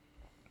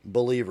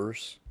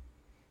 Believers,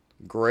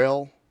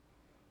 Grail,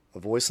 A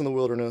Voice in the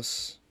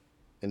Wilderness,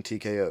 and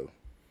TKO.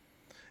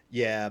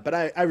 Yeah, but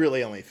I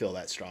really only feel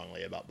that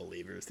strongly about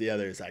Believers. The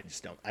others, I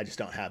just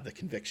don't have the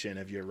conviction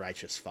of your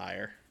righteous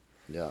fire.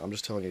 Yeah, I'm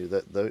just telling you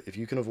that if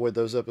you can avoid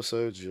those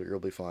episodes, you'll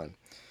be fine.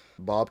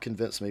 Bob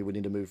convinced me we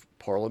need to move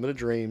Parliament of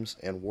Dreams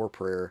and War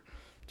Prayer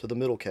to the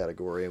middle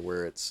category,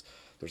 where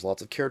there's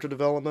lots of character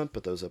development,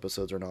 but those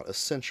episodes are not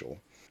essential.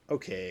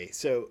 Okay,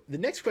 so the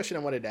next question I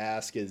wanted to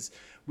ask is,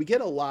 we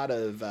get a lot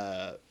of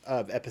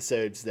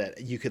episodes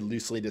that you could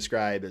loosely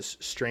describe as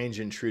Strange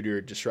Intruder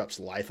disrupts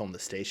life on the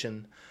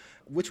station.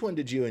 Which one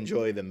did you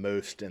enjoy the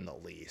most and the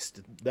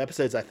least? The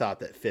episodes I thought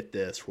that fit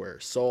this were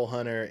Soul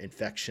Hunter,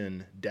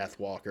 Infection,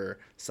 Deathwalker,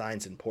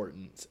 Signs and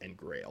Portents, and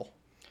Grail.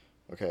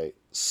 Okay,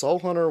 Soul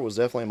Hunter was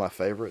definitely my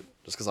favorite,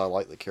 just because I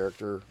like the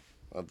character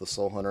of the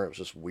Soul Hunter. It was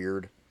just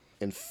weird.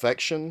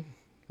 Infection,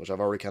 which I've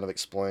already kind of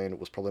explained,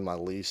 was probably my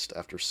least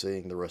after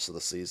seeing the rest of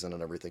the season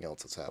and everything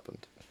else that's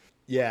happened.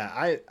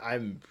 Yeah,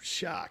 I'm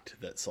shocked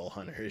that Soul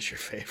Hunter is your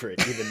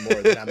favorite, even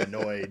more than I'm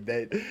annoyed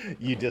that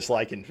you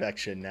dislike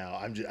Infection now.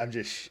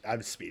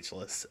 I'm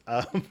speechless.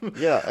 I'm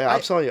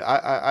telling you,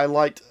 I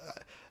liked,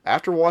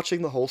 after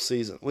watching the whole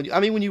season.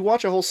 When you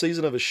watch a whole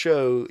season of a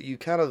show, you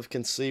kind of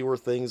can see where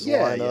things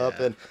line up,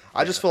 and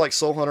I just feel like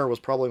Soul Hunter was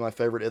probably my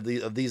favorite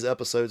of these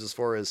episodes as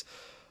far as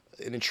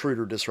an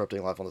intruder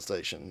disrupting life on the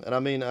station. And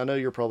I know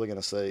you're probably going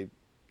to say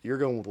you're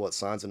going with what,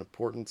 Signs and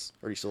Importance,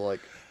 or are you still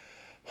like?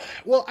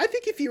 Well, I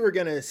think if you were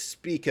going to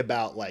speak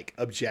about like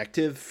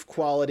objective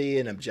quality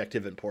and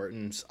objective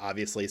importance,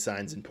 obviously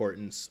Signs and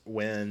Portents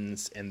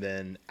wins. And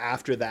then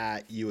after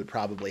that, you would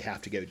probably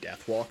have to go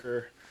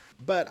Deathwalker.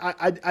 But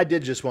I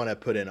did just want to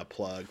put in a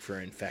plug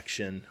for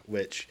Infection,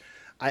 which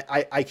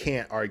I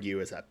can't argue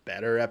is a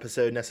better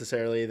episode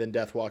necessarily than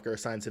Deathwalker or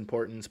Signs and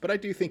Portents, but I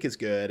do think is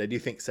good. I do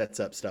think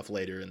sets up stuff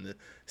later in the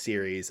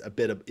series a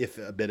bit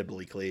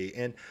obliquely.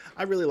 And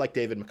I really like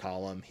David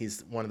McCallum.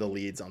 He's one of the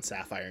leads on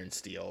Sapphire and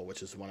Steel,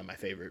 which is one of my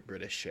favorite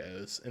British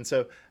shows. And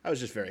so I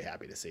was just very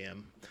happy to see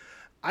him.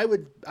 I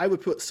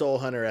would put Soul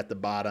Hunter at the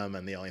bottom,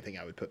 and the only thing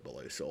I would put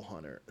below Soul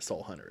Hunter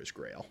is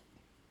Grail.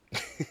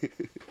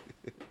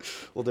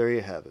 Well, there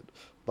you have it.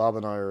 Bob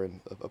and I are in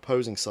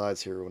opposing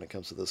sides here when it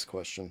comes to this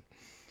question.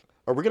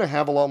 Are we going to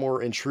have a lot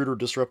more intruder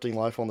disrupting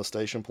life on the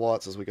station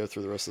plots as we go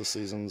through the rest of the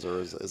seasons, or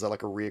is that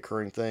like a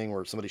reoccurring thing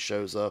where somebody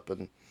shows up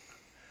and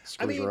I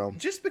screws mean, around?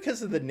 just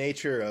because of the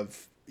nature of,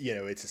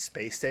 it's a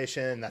space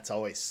station, that's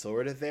always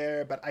sort of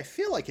there, but I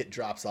feel like it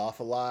drops off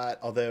a lot.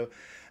 Although,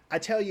 I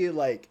tell you,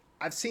 like,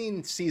 I've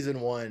seen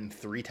season one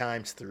 3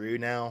 times through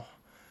now.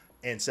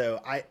 And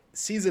so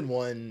season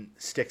one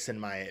sticks in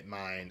my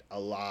mind a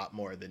lot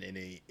more than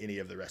any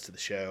of the rest of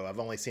the show. I've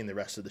only seen the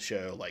rest of the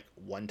show like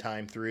 1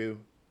 time through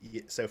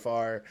so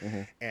far,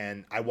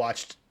 and I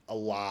watched a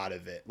lot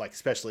of it, like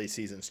especially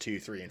seasons 2,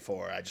 3, and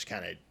 4. I just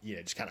kind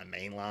of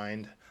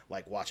mainlined,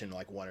 like watching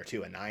like 1 or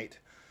 2 a night.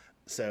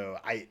 So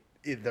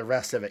the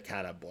rest of it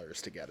kind of blurs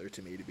together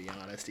to me, to be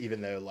honest. Even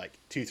though like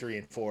 2, 3,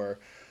 and 4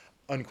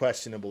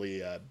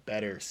 unquestionably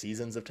better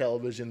seasons of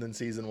television than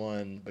season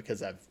 1,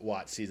 because I've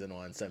watched season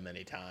 1 so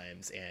many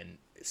times and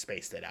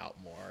spaced it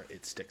out more.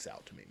 It sticks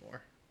out to me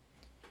more.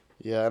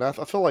 Yeah, and I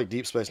feel like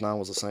Deep Space Nine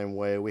was the same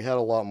way. We had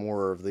a lot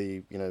more of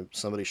the,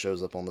 somebody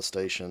shows up on the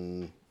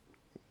station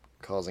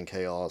causing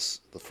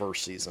chaos the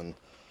first season,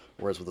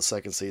 whereas with the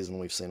second season,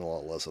 we've seen a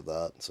lot less of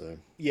that. So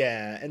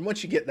yeah, and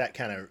once you get that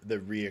kind of the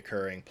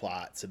reoccurring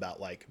plots about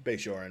like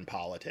Bajoran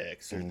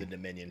politics or the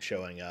Dominion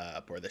showing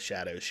up or the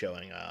Shadows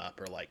showing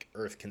up or like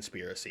Earth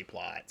conspiracy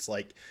plots,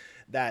 like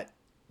that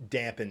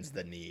dampens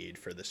the need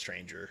for the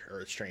stranger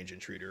or strange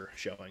intruder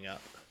showing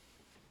up.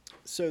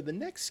 So the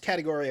next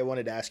category I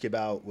wanted to ask you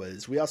about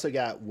was, we also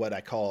got what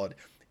I called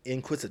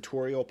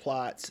inquisitorial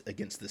plots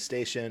against the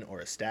station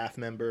or a staff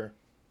member.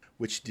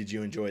 Which did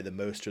you enjoy the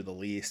most or the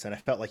least? And I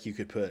felt like you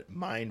could put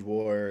Mind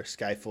War,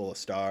 Sky Full of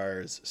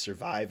Stars,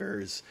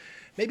 Survivors,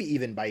 maybe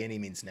even By Any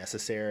Means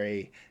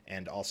Necessary,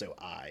 and also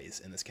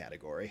Eyes in this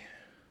category.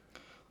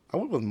 I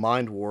went with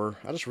Mind War.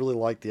 I just really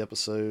liked the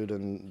episode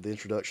and the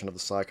introduction of the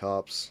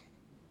Cyclops.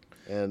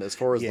 And as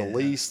far as the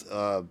least,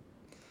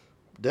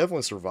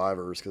 definitely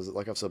Survivors, because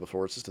like I've said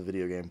before, it's just a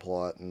video game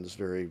plot and it's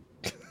very...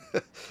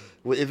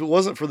 If it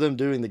wasn't for them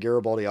doing the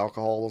Garibaldi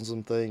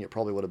alcoholism thing, it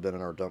probably would have been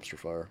in our dumpster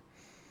fire.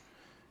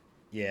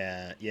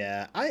 Yeah.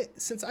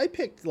 Since I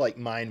picked like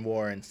Mind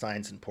War and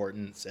Science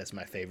Importance as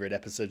my favorite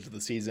episodes of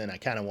the season, I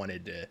kind of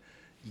wanted to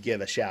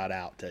give a shout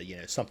out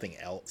to, something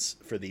else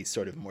for these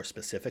sort of more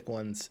specific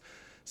ones.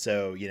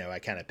 So, I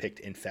kind of picked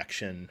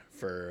Infection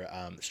for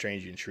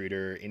Strange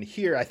Intruder. And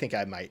here, I think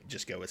I might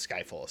just go with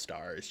Sky Full of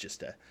Stars just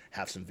to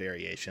have some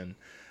variation.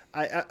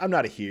 I'm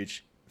not a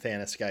huge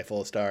fan of Sky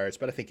Full of Stars,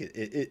 but I think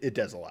it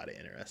does a lot of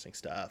interesting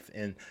stuff.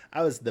 And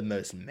I was the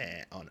most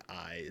meh on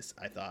Eyes,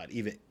 I thought.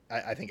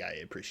 I think I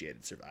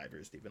appreciated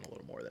Survivors even a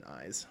little more than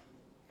Eyes.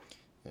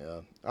 Yeah.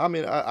 I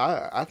mean,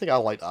 I think I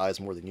liked Eyes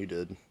more than you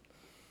did.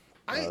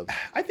 I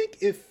think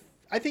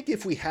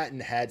if we hadn't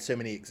had so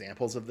many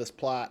examples of this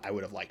plot, I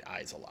would have liked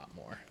Eyes a lot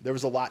more. There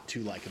was a lot to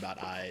like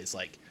about Eyes.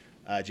 Like,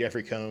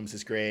 Jeffrey Combs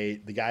is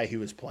great. The guy who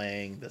was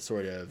playing the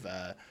sort of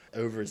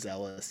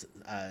overzealous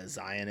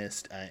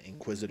Zionist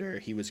Inquisitor,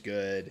 he was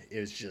good. It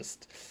was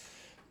just,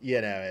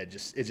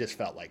 it just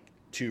felt like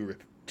too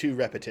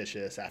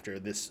repetitious after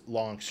this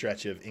long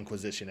stretch of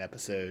Inquisition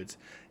episodes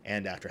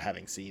and after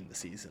having seen the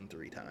season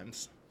 3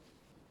 times.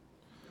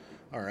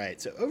 All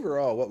right, so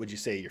overall, what would you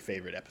say your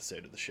favorite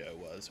episode of the show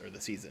was, or the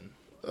season?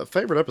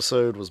 Favorite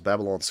episode was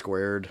Babylon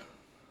Squared.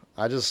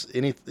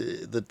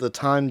 The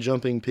time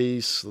jumping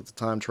piece, the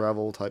time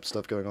travel type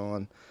stuff going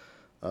on,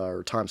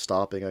 or time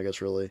stopping, I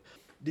guess, really.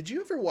 Did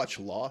you ever watch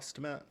Lost,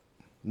 Matt?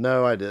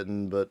 No, I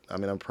didn't, but I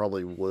mean, I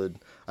probably would.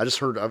 I just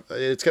heard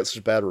it's got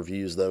such bad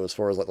reviews, though, as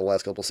far as like the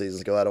last couple of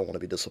seasons go. I don't want to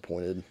be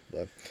disappointed.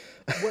 But.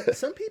 What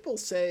some people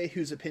say,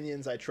 whose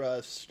opinions I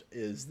trust,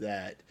 is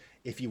that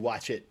if you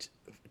watch it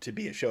to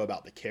be a show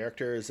about the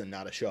characters and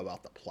not a show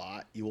about the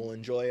plot, you will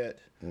enjoy it.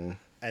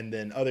 And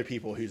then other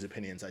people whose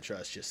opinions I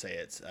trust just say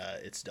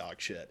it's dog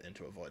shit and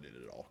to avoid it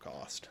at all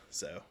cost.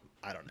 So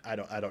I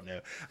don't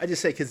know. I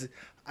just say because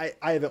I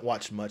haven't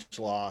watched much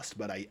Lost,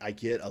 but I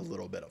get a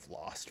little bit of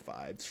Lost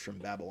vibes from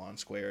Babylon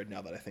Squared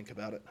now that I think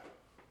about it.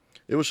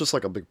 It was just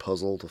like a big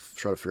puzzle to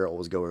try to figure out what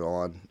was going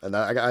on, and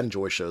I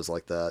enjoy shows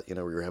like that.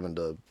 Where you're having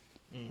to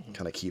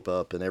kind of keep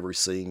up, and every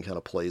scene kind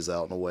of plays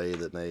out in a way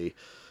that may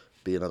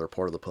be another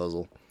part of the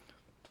puzzle.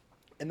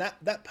 And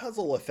that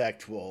puzzle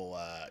effect will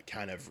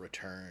kind of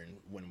return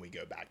when we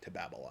go back to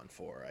Babylon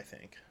 4, I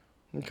think.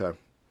 Okay.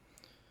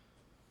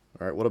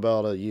 All right. What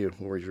about you?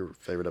 What was your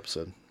favorite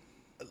episode?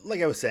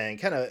 Like I was saying,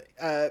 kind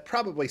of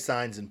probably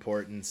Signs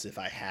Importance if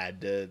I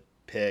had to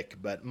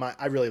pick, but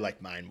I really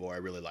liked Mind War. I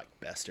really liked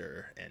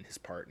Bester and his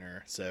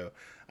partner, so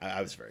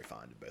I was very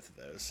fond of both of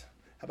those.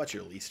 How about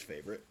your least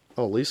favorite?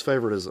 Oh, least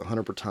favorite is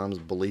 100 times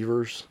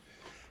Believers.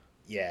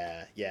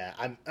 Yeah.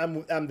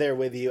 I'm there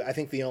with you. I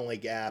think the only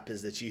gap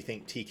is that you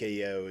think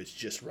TKO is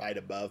just right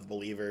above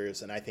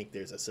Believers, and I think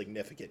there's a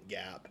significant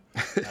gap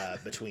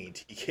between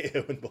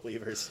TKO and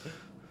Believers.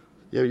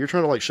 Yeah, you're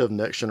trying to like shove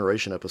Next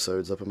Generation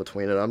episodes up in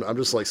between it. I'm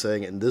just like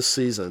saying in this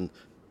season,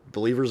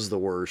 Believers is the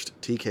worst.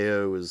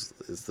 TKO is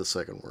the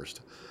second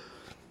worst.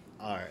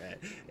 All right.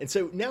 And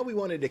so now we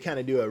wanted to kind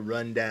of do a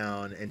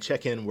rundown and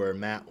check in where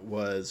Matt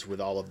was with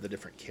all of the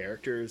different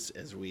characters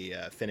as we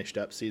finished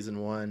up season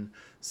one.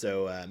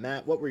 So,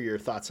 Matt, what were your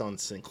thoughts on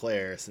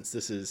Sinclair, since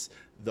this is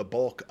the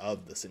bulk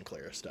of the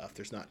Sinclair stuff?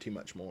 There's not too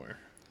much more.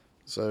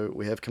 So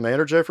we have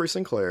Commander Jeffrey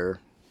Sinclair.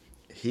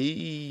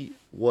 He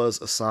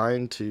was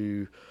assigned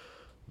to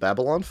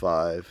Babylon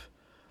 5.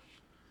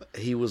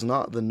 He was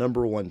not the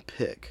number one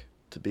pick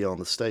to be on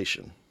the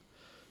station.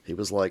 He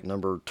was like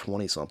number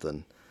 20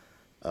 something.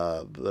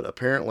 But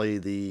apparently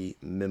the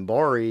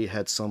Minbari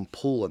had some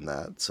pull in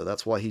that, so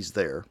that's why he's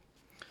there.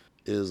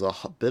 Is a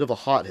bit of a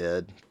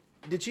hothead.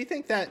 Did you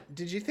think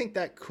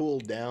that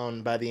cooled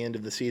down by the end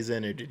of the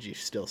season, or did you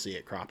still see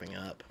it cropping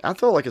up? I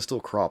felt like it still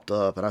cropped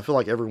up, and I feel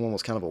like everyone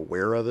was kind of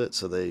aware of it,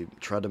 so they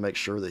tried to make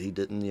sure that he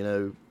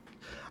didn't,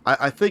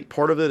 I think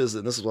part of it is,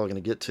 and this is what I'm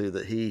going to get to,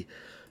 that he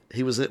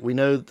was, we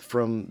know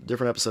from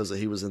different episodes that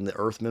he was in the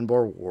Earth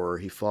Minbar War.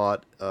 He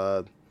fought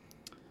in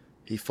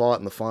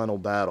the final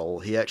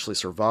battle. He actually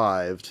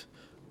survived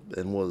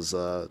and was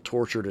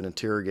tortured and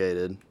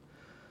interrogated.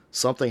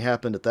 Something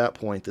happened at that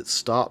point that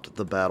stopped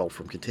the battle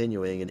from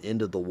continuing and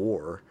ended the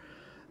war.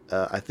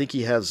 I think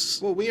he has...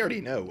 Well, we already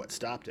know what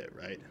stopped it,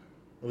 right?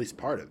 At least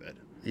part of it.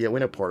 Yeah, we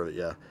know part of it,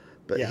 yeah.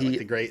 But yeah,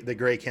 like the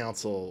Grey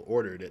Council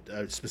ordered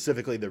it.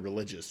 Specifically, the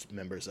religious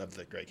members of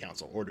the Grey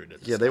Council ordered it.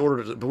 Yeah, they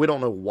ordered it, but we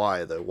don't know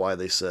why, though. Why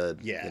they said,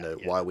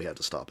 why we had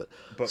to stop it.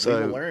 But we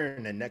will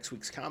learn in next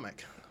week's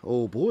comic.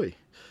 Oh, boy.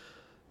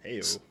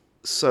 Hey.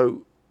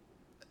 So,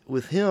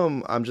 with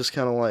him, I'm just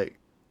kind of like...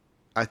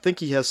 I think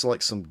he has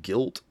like some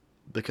guilt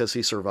because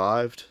he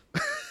survived.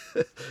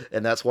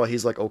 And that's why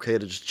he's like okay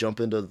to just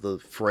jump into the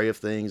fray of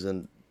things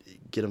and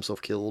get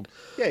himself killed.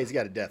 Yeah, he's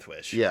got a death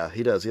wish. Yeah,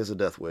 he does. He has a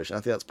death wish. And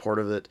I think that's part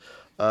of it.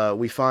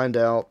 We find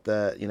out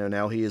that,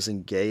 now he is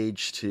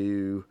engaged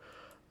to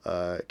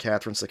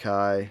Catherine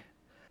Sakai.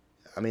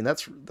 I mean,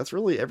 that's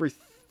really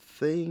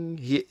everything.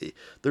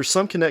 There's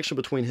some connection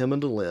between him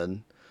and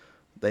Delenn.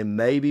 They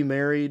may be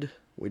married.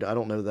 I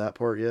don't know that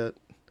part yet.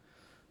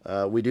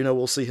 We do know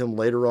we'll see him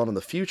later on in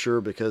the future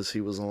because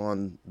he was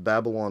on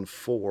Babylon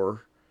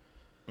 4.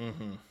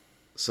 Mm-hmm.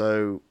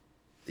 So,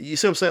 you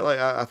see what I'm saying? Like,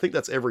 I think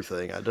that's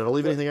everything. Did I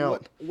leave anything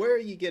out? Where are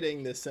you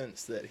getting the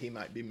sense that he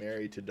might be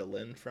married to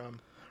Delenn from?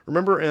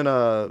 Remember in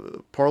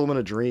Parliament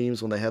of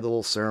Dreams when they had the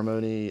little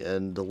ceremony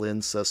and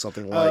Delenn says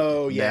something like,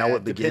 "Oh yeah, now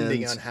it begins."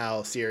 Depending on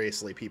how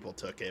seriously people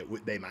took it,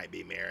 they might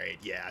be married.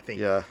 Yeah, I think.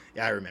 Yeah,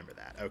 I remember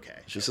that. Okay.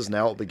 She says,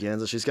 "Now it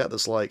begins," and she's got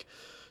this like.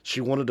 She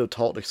wanted to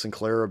talk to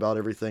Sinclair about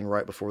everything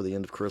right before the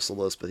end of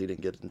Chrysalis, but he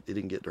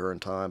didn't get to her in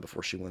time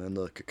before she went in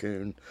the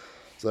cocoon.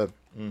 So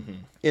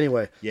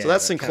anyway, so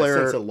that's Sinclair.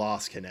 Kind of sense a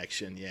lost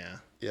connection. Yeah.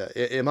 Yeah.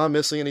 Am I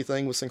missing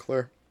anything with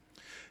Sinclair?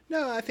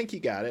 No, I think you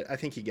got it.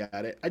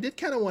 I did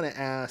kind of want to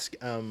ask,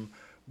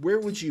 where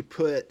would you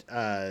put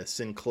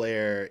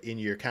Sinclair in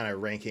your kind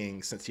of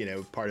ranking? Since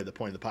part of the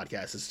point of the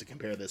podcast is to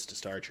compare this to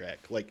Star Trek.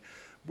 Like,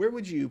 where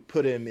would you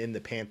put him in the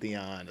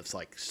pantheon of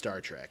like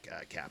Star Trek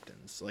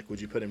captains? Like,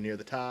 would you put him near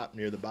the top,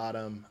 near the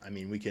bottom? I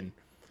mean, we can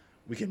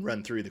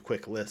run through the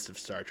quick list of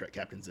Star Trek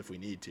captains if we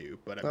need to,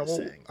 but I'm just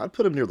saying. I'd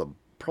put him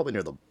probably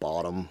near the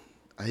bottom.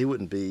 He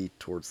wouldn't be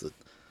towards the.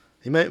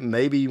 He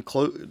may be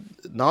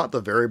not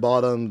the very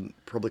bottom,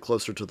 probably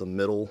closer to the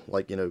middle,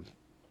 like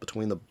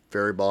between the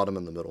very bottom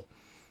and the middle.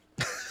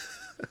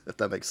 If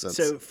that makes sense.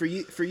 So for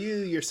you,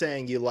 you're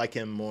saying you like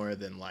him more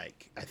than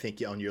like, I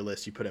think on your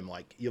list you put him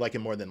like, you like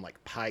him more than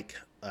like Pike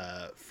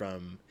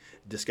from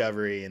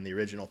Discovery and the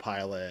original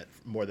pilot,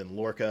 more than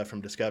Lorca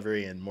from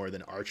Discovery, and more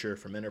than Archer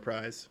from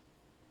Enterprise?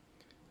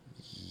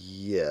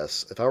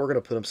 Yes. If I were going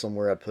to put him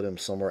somewhere, I'd put him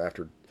somewhere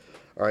after.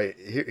 All right,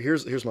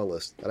 here's my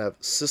list. I'd have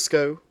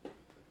Sisko,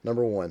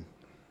 number 1,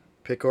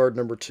 Picard,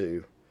 number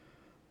 2,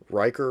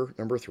 Riker,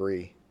 number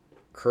 3,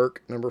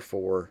 Kirk, number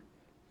 4,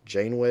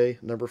 Janeway,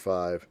 number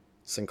 5,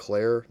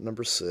 Sinclair,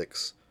 number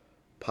 6,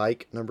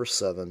 Pike, number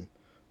 7,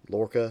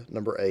 Lorca,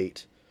 number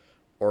 8,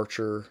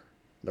 Archer,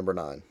 number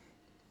 9.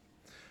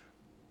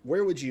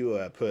 Where would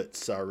you put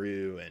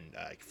Saru and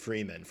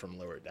Freeman from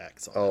Lower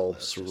Decks on that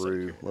list?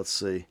 Saru. Let's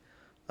see.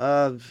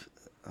 I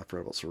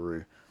forgot about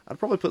Saru. I'd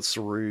probably put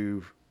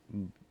Saru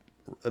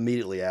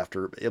immediately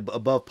after,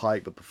 above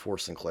Pike, but before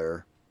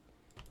Sinclair.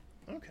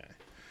 Okay.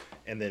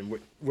 And then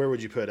where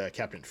would you put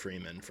Captain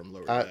Freeman from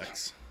Lower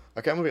Decks?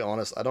 Okay, I'm gonna be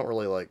honest. I don't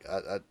really like.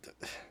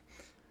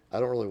 I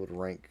don't really would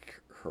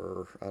rank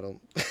her. I don't.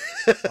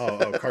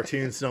 oh,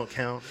 cartoons don't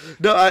count.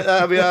 No,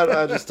 I mean,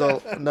 I just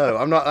don't. No,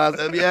 I'm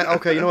not. Yeah,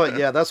 okay. You know what?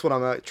 Yeah, that's what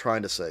I'm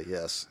trying to say.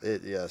 Yes,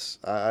 yes.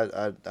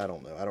 I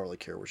don't know. I don't really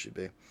care where she'd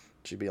be.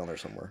 She'd be on there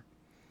somewhere.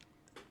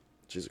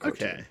 She's a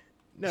cartoon. Okay.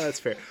 No, that's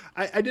fair.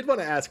 I did want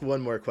to ask one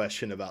more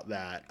question about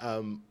that.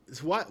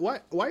 So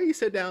why are you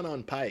so down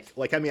on Pike?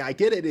 Like, I mean, I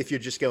get it if you're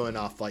just going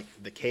off like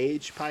the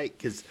Cage Pike,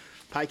 because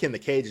Pike in the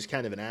Cage is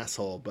kind of an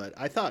asshole, but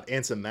I thought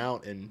Anson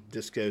Mount in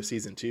Disco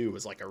Season 2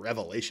 was like a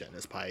revelation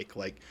as Pike.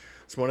 Like,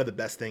 it's one of the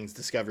best things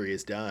Discovery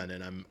has done,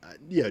 and I'm,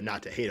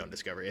 not to hate on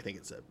Discovery. I think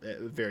it's a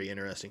very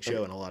interesting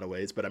show in a lot of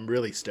ways, but I'm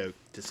really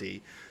stoked to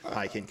see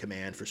Pike in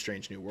command for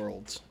Strange New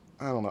Worlds.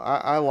 I don't know.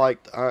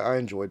 I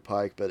enjoyed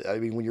Pike, but I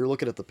mean, when you're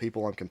looking at the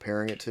people I'm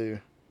comparing it to,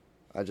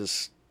 I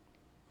just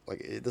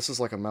this is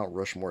like a Mount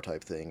Rushmore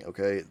type thing.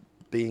 Okay,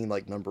 being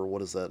like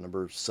what is that,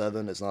 number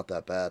 7 is not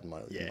that bad in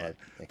my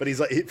but he's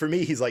like, for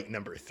me, he's like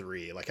number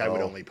 3. Like I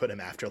would only put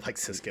him after like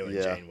Sisko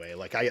and Janeway.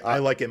 Like I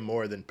like him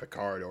more than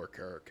Picard or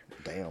Kirk.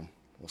 Damn.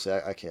 Well, see,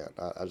 I can't.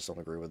 I just don't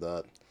agree with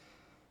that.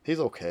 He's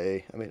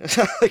okay. I mean,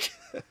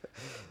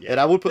 and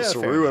I would put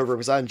Saru over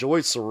because I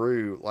enjoyed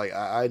Saru. Like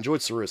I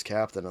enjoyed Saru as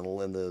captain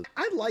in the.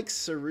 I like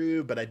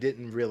Saru, but I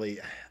didn't really.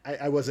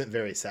 I wasn't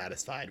very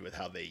satisfied with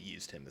how they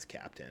used him as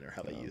captain or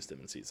how they used him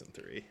in season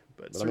 3.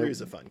 But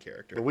Saru's a fun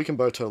character. But we can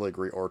both totally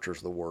agree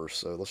Archer's the worst.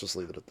 So let's just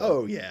leave it at that.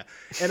 Oh yeah,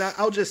 and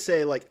I'll just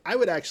say like I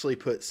would actually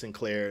put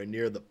Sinclair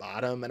near the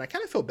bottom, and I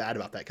kind of feel bad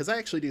about that because I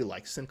actually do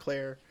like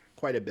Sinclair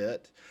quite a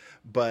bit,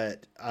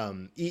 but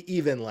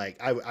even like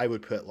I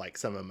would put like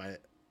some of my.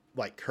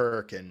 Like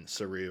Kirk and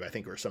Saru, I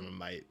think were some of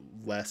my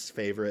less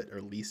favorite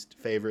or least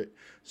favorite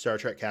Star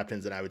Trek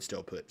captains, and I would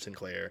still put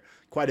Sinclair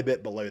quite a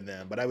bit below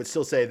them. But I would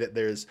still say that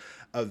there's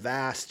a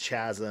vast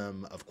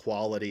chasm of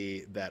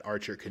quality that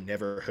Archer could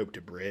never hope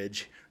to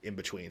bridge in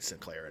between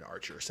Sinclair and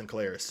Archer.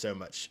 Sinclair is so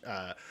much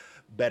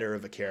better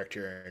of a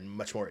character and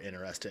much more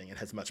interesting and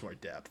has much more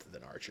depth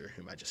than Archer,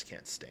 whom I just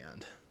can't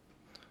stand.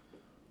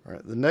 All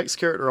right, the next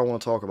character I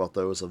want to talk about,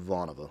 though, is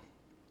Ivanova.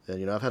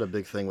 And, I've had a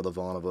big thing with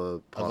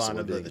Ivanova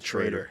possibly being the a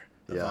traitor.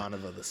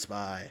 Ivanova the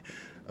spy.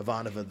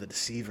 Ivanova the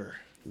deceiver.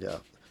 Yeah.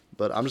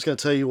 But I'm just going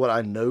to tell you what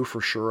I know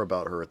for sure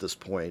about her at this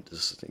point,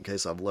 just in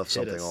case I've left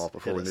something off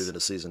before we move into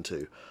season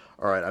 2.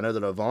 All right, I know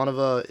that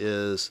Ivanova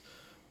is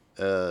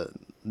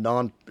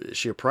is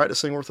she a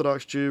practicing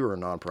Orthodox Jew or a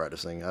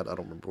non-practicing? I don't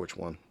remember which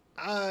one.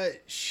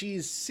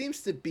 She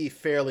seems to be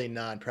fairly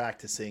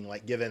non-practicing,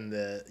 like given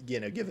the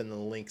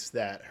links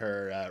that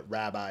her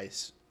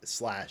rabbis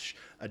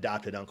 /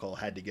 adopted uncle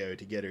had to go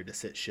to get her to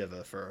sit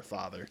Shiva for her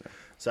father.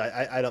 So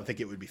I don't think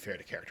it would be fair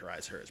to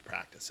characterize her as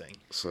practicing.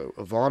 So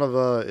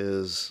Ivanova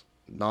is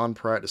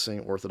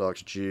non-practicing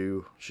Orthodox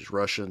Jew. She's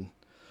Russian.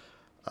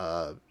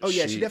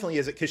 She definitely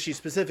isn't, because she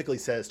specifically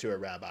says to a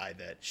rabbi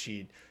that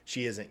she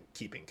isn't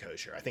keeping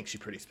kosher. I think she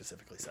pretty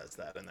specifically says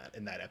that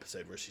in that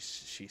episode where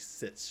she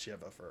sits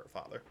Shiva for her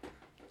father.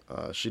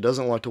 She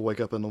doesn't like to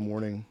wake up in the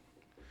morning.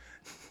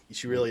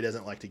 She really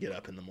doesn't like to get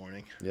up in the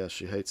morning. Yeah,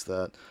 she hates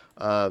that.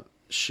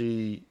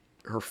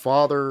 Her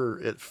father,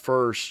 at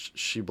first,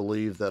 she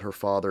believed that her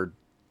father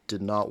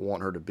did not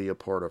want her to be a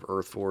part of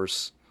Earth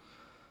Force,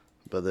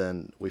 but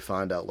then we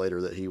find out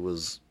later that he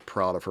was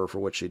proud of her for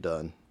what she'd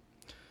done.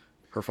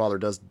 Her father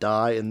does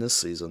die in this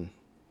season.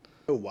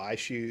 Why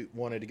she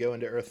wanted to go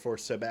into Earth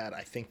Force so bad?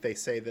 I think they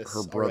say this.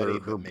 Her brother,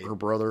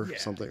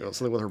 something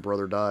with her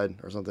brother died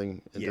or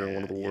something during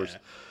one of the wars. Yeah.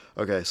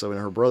 Okay, so when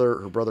her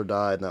brother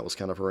died, and that was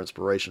kind of her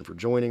inspiration for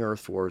joining Earth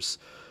Force.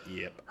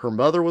 Yep. Her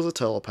mother was a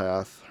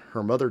telepath.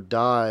 Her mother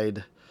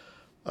died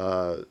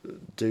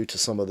due to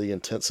some of the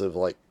intensive,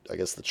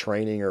 the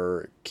training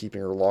or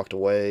keeping her locked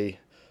away.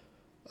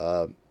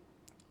 Her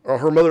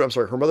mother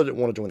didn't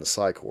want to join the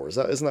Psi Corps.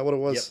 Isn't that what it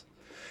was?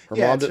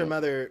 Yep.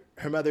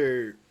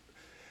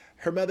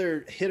 Her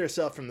mother hid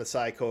herself from the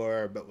Psi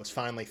Corps, but was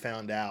finally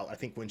found out. I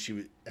think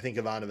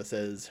Ivanova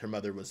says her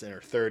mother was in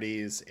her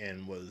 30s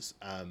and was,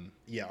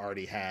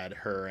 already had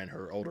her and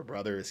her older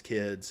brother as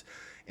kids.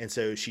 And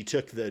so she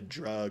took the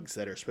drugs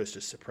that are supposed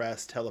to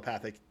suppress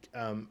telepathic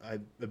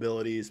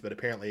abilities, but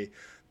apparently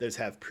those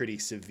have pretty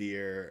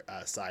severe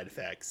side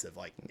effects of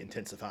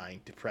intensifying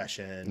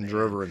depression. And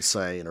drove her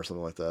insane or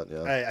something like that.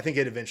 Yeah, I think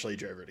it eventually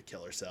drove her to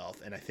kill herself.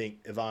 And I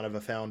think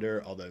Ivanova found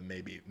her, although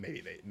maybe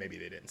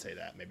they didn't say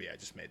that. Maybe I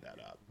just made that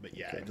up. But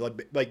yeah,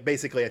 okay.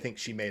 Basically, I think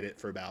she made it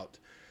for about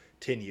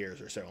 10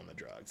 years or so on the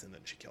drugs, and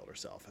then she killed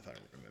herself, if I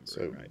remember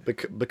it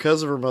right.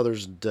 Because of her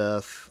mother's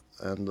death,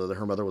 and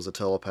her mother was a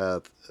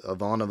telepath,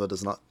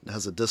 Ivanova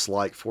has a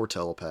dislike for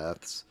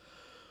telepaths,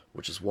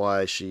 which is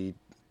why she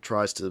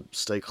tries to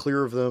stay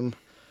clear of them,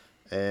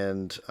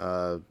 and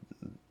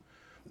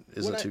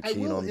isn't too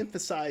keen on. I will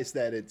emphasize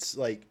that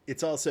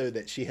it's also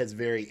that she has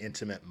very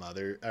intimate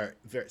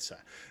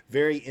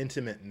very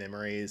intimate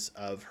memories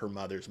of her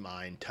mother's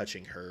mind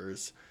touching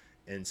hers.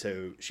 And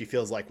so she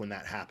feels like when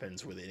that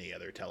happens with any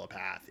other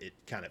telepath, it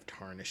kind of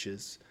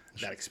tarnishes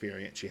that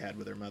experience she had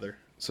with her mother.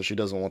 So she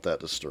doesn't want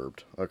that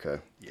disturbed. Okay.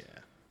 Yeah.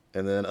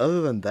 And then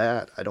other than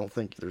that, I don't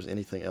think there's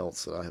anything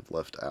else that I have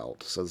left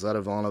out. So is that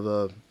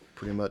Ivanova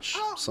pretty much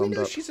summed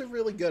up? She's a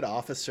really good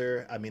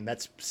officer. I mean,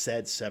 that's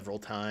said several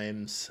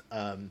times.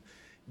 I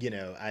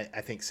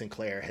think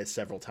Sinclair has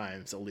several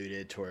times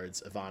alluded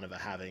towards Ivanova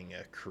having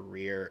a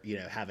career,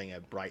 having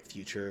a bright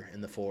future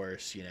in the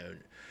Force.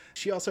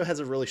 She also has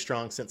a really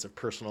strong sense of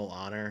personal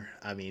honor.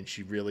 I mean,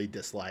 she really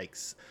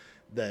dislikes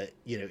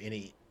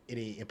any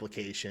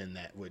implication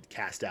that would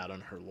cast out on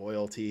her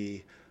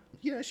loyalty.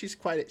 She's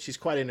quite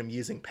an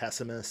amusing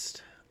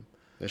pessimist.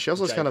 Yeah, she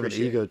also has kind of an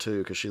ego too,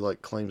 because she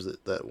claims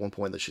that at one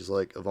point that she's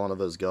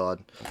Ivanova's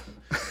god.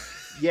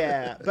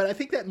 Yeah, but I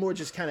think that more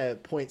just kind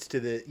of points to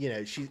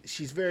the,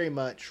 she's very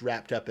much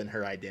wrapped up in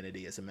her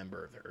identity as a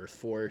member of the Earth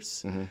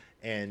Force. Mm-hmm.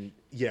 And,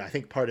 I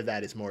think part of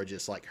that is more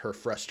just like her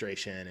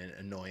frustration and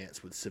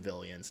annoyance with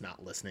civilians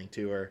not listening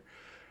to her.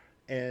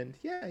 And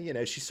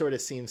yeah, she sort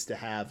of seems to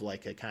have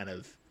like a kind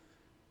of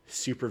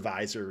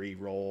supervisory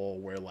role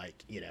where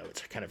like,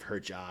 it's kind of her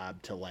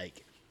job to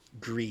like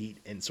greet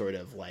and sort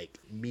of like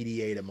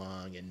mediate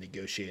among and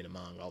negotiate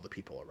among all the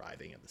people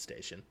arriving at the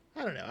station.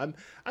 I don't know.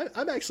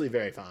 I'm actually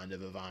very fond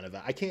of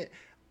Ivanova. I can't,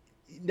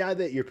 now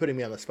that you're putting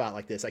me on the spot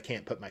like this, I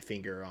can't put my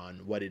finger on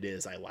what it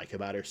is I like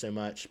about her so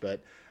much,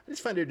 but I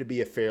just find her to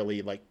be a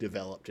fairly like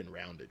developed and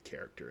rounded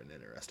character in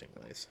interesting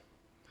ways.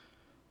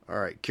 All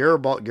right,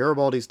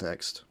 Garibaldi's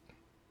next.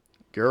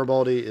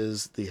 Garibaldi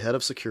is the head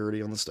of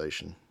security on the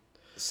station.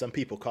 Some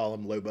people call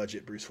him low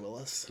budget Bruce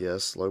Willis.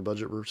 Yes, low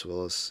budget Bruce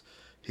Willis.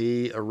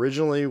 He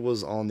originally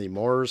was on the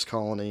Mars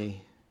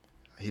colony.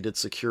 He did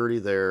security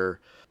there.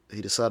 He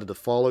decided to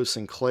follow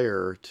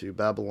Sinclair to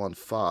Babylon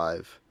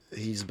 5.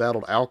 He's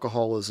battled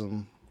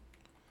alcoholism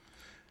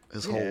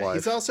his whole life.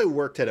 He's also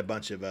worked at a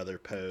bunch of other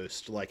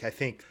posts. Like I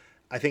think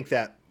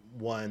that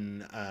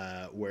one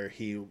where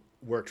he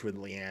worked with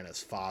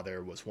Leanna's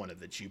father was one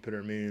of the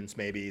Jupiter moons,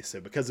 maybe. So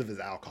because of his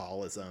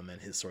alcoholism and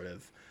his sort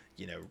of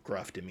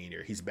gruff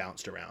demeanor, he's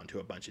bounced around to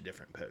a bunch of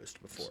different posts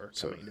before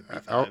coming to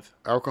B5.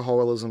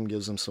 Alcoholism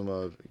gives him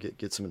some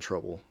gets him in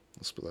trouble.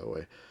 Let's put it that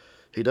way.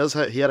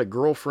 He had a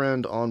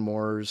girlfriend on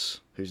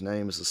Mars whose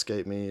name has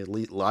escaped me,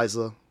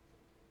 Liza,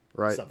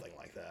 right? Something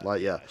like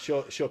that. Yeah.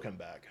 She'll come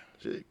back.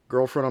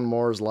 Girlfriend on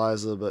Mars,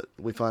 Liza, but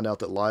we find out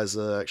that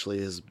Liza actually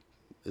is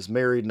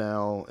married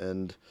now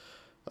and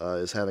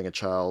is having a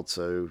child.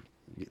 So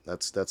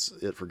that's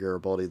it for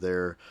Garibaldi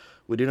there.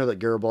 We do know that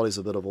Garibaldi's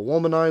a bit of a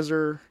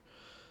womanizer.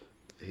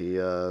 He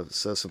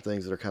says some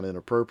things that are kind of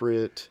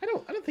inappropriate. I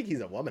don't think he's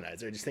a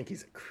womanizer. I just think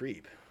he's a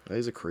creep.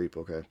 He's a creep,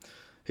 okay.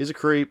 He's a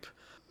creep.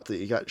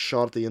 He got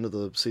shot at the end of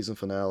the season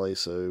finale,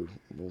 so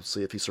we'll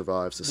see if he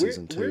survives to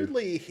season 2.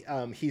 Weirdly,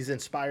 he's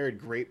inspired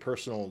great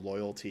personal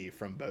loyalty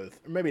from both,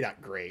 or maybe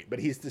not great, but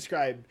he's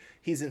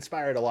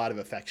inspired a lot of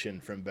affection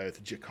from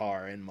both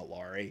G'Kar and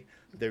Mollari.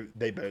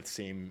 They both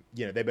seem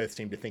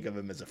to think of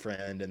him as a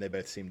friend, and they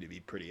both seem to be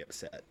pretty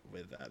upset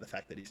with the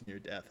fact that he's near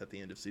death at the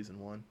end of season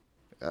 1.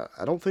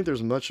 I don't think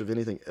there's much of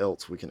anything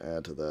else we can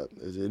add to that.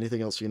 Is there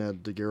anything else you can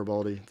add to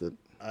Garibaldi?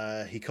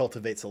 That he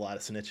cultivates a lot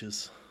of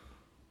snitches.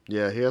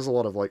 Yeah, he has a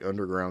lot of like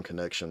underground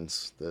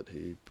connections that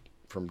he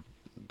from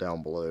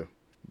down below.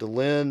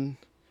 Delenn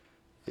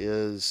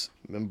is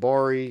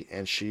Minbari,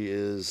 and she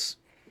is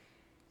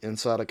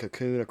inside a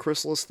cocoon, a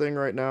chrysalis thing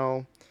right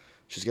now.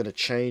 She's going to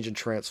change and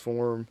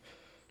transform.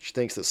 She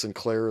thinks that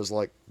Sinclair is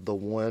like the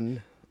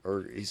one,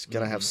 or he's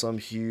going to have some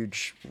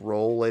huge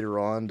role later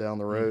on down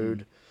the road.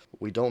 Mm-hmm.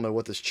 We don't know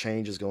what this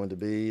change is going to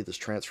be, this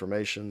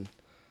transformation.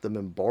 The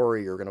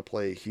Minbari are going to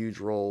play a huge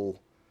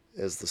role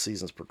as the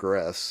seasons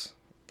progress.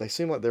 They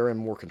seem like they're in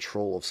more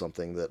control of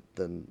something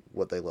than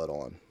what they let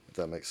on, if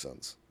that makes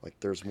sense. Like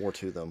there's more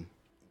to them.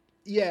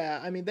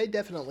 Yeah, I mean, they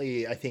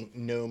definitely, I think,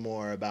 know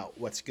more about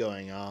what's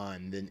going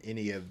on than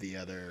any of the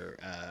other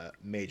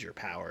major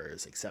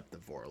powers except the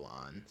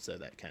Vorlon. So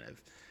that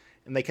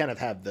and they kind of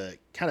have the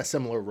kind of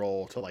similar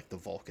role to like the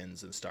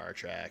Vulcans in Star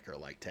Trek or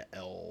like to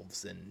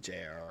elves in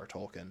J.R.R.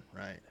 Tolkien,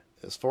 right?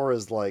 As far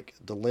as like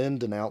Delenn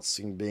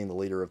denouncing being the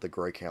leader of the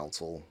Grey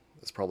Council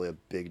is probably a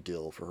big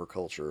deal for her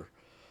culture.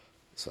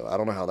 So I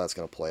don't know how that's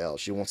going to play out.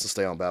 She wants to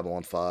stay on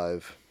Babylon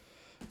 5.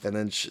 And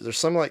then there's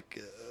some like...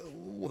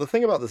 the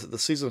thing about the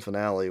season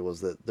finale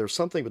was that there's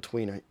something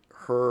between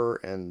her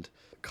and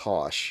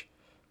Kosh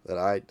that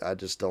I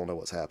just don't know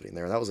what's happening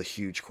there. And that was a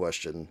huge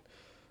question.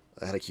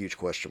 I had a huge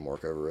question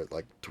mark over it,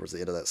 like towards the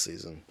end of that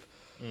season,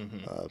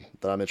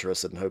 that I'm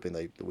interested in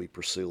hoping we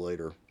pursue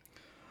later.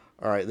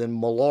 All right, then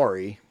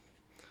Mollari.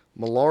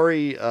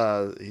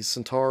 Mollari, he's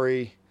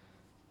Centauri.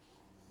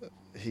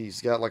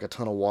 He's got like a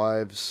ton of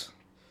wives.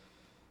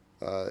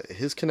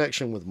 His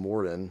connection with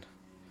Morden,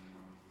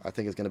 I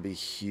think, is going to be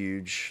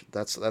huge.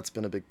 That's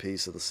been a big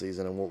piece of the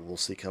season, and we'll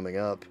see coming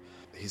up.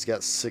 He's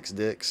got 6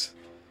 dicks.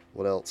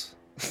 What else?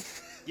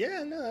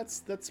 Yeah, no,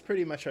 that's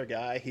pretty much our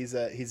guy. He's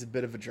a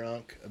bit of a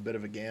drunk, a bit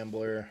of a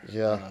gambler.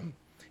 Yeah.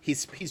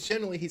 He's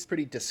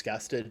pretty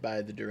disgusted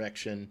by the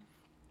direction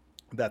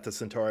that the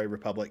Centauri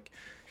Republic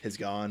has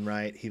gone,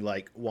 right? He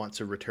like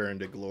wants a return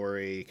to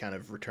glory, kind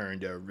of return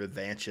to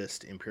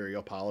revanchist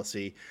imperial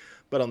policy.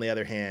 But on the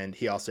other hand,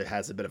 he also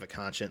has a bit of a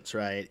conscience,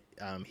 right?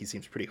 He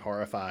seems pretty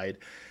horrified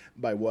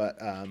by what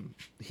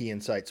he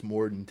incites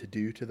Morden to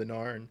do to the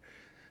Narn.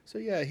 So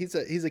yeah, he's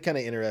a kind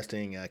of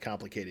interesting,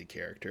 complicated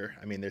character.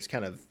 I mean, there's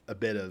kind of a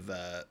bit of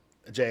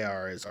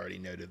JR has already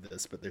noted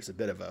this, but there's a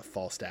bit of a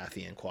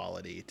Falstaffian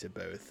quality to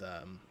both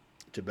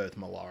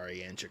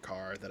Mollari and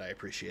G'Kar that I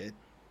appreciate.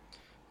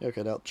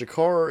 Okay, now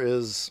G'Kar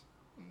is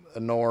a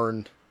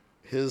Narn.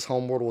 His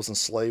homeworld was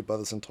enslaved by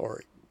the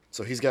Centauri,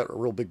 so he's got a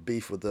real big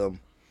beef with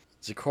them.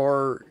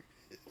 G'Kar,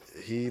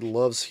 he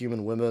loves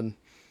human women.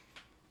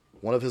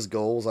 One of his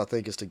goals, I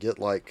think, is to get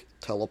like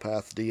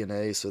telepath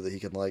DNA so that he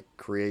can like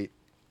create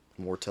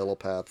more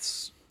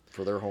telepaths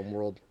for their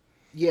homeworld.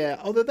 Yeah,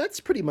 although that's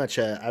pretty much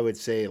I would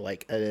say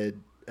like a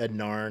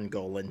Narn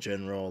goal in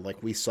general.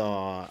 Like we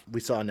saw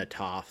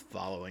Natoff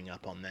following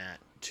up on that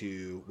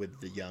too with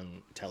the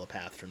young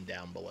telepath from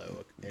down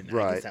below, and I guess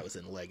Right. that was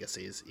in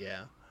Legacies.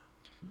 Yeah.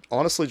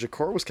 Honestly,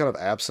 Jakar was kind of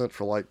absent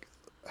for like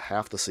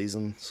half the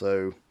season,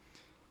 so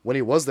when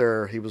he was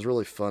there, he was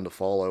really fun to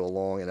follow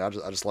along, and I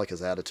just like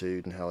his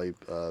attitude and how he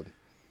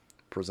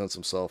presents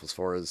himself as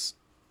far as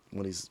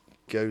when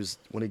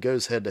he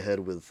goes head to head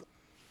with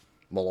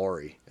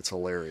Malari. It's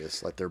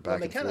hilarious. Like they're Well,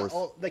 back and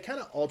forth. they kind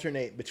of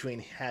alternate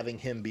between having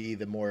him be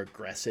the more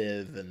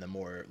aggressive and the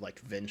more like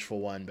vengeful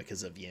one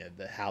because of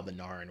how the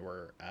Narn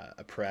were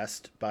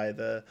oppressed by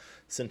the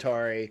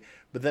Centauri,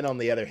 but then on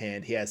the other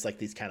hand, he has like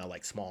these kind of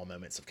like small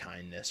moments of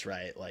kindness,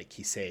 right? Like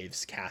he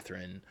saves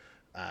Catherine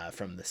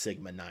from the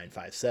Sigma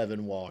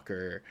 957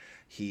 Walker.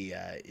 He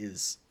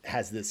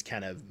has this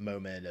kind of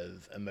moment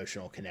of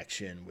emotional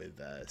connection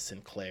with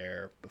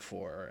Sinclair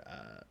before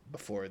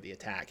the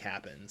attack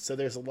happens. So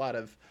there's a lot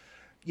of,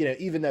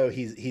 even though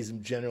he's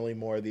generally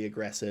more the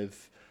aggressor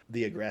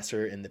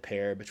in the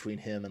pair between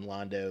him and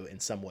Londo, in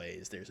some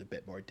ways there's a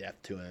bit more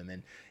depth to him.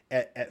 And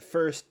at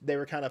first they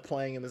were kind of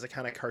playing him as a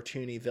kind of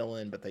cartoony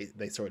villain, but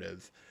they sort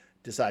of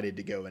decided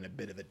to go in a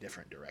bit of a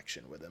different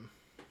direction with him.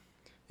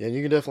 Yeah, and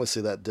you can definitely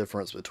see that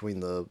difference between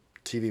the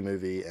TV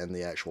movie and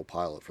the actual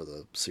pilot for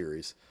the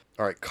series.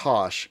 All right,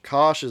 Kosh.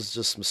 Kosh is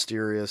just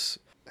mysterious,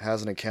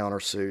 has an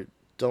encounter suit.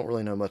 Don't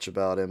really know much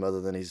about him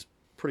other than he's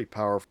pretty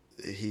powerful.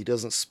 He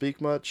doesn't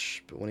speak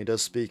much, but when he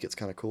does speak, it's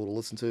kind of cool to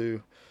listen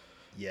to.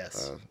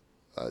 Yes.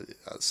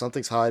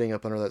 Something's hiding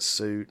up under that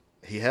suit.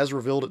 He has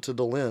revealed it to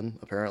Delenn,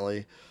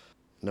 apparently.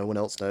 No one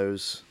else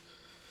knows.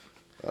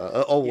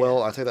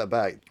 Well, I take that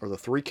back. Or the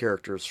three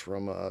characters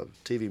from a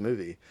TV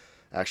movie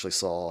actually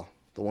saw,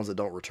 the ones that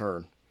don't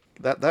return.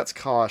 That's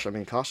Kosh. I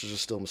mean, Kosh is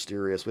just still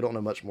mysterious. We don't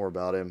know much more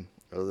about him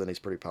other than he's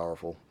pretty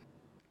powerful.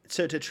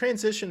 So to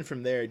transition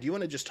from there, do you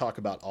want to just talk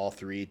about all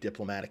three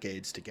diplomatic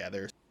aides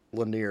together?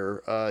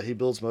 Lanier, he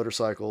builds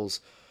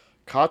motorcycles.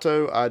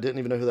 Kato, I didn't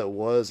even know who that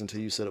was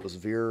until you said it was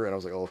Veer, and I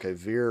was like, oh, okay,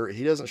 Veer.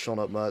 He hasn't shown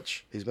up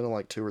much. He's been in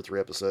like 2 or 3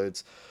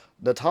 episodes.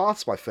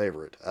 Natoth's my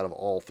favorite out of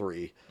all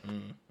three.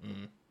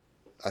 Mm-hmm.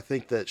 I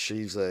think that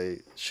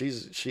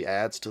she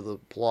adds to the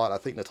plot. I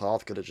think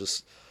Natoth could have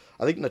just.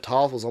 I think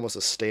Natoth was almost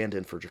a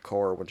stand-in for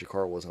Jakar when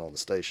Jakar wasn't on the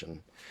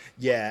station.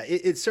 Yeah,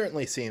 it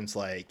certainly seems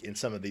like in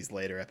some of these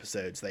later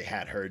episodes they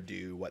had her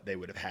do what they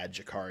would have had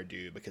Jakar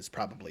do because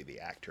probably the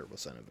actor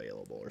was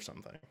unavailable or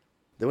something.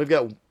 Then we've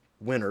got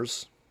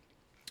Winters.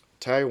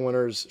 Talia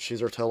Winters,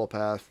 she's our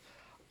telepath.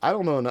 I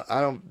don't know.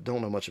 I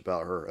don't know much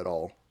about her at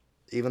all.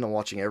 Even in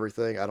watching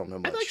everything, I don't know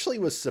much. I actually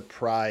was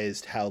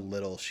surprised how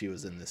little she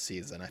was in this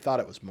season. I thought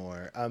it was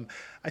more.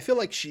 I feel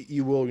like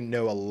you will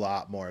know a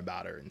lot more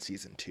about her in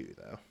season 2,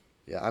 though.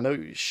 Yeah, I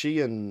know she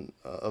and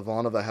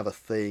Ivanova have a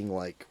thing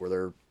like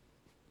where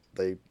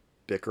they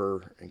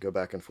bicker and go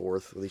back and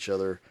forth with each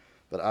other.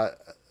 But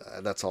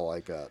that's all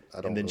I got.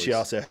 I don't. And then really... she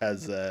also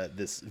has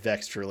this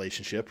vexed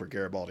relationship where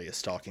Garibaldi is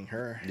stalking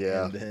her.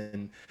 Yeah. And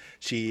then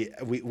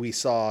we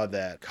saw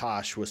that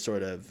Kosh was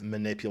sort of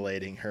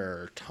manipulating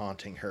her,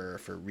 taunting her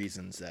for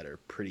reasons that are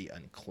pretty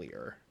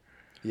unclear.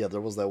 Yeah,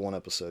 there was that one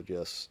episode.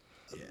 Yes.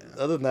 Yeah.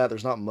 Other than that,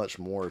 there's not much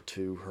more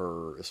to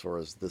her as far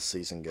as this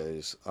season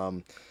goes.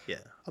 Yeah.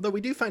 Although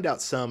we do find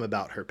out some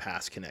about her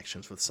past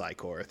connections with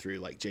Psychor through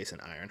like Jason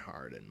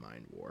Ironheart and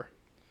Mind War.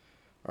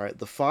 All right,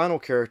 the final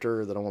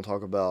character that I want to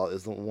talk about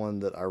is the one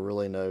that I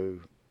really know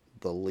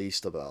the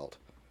least about.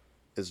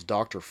 Is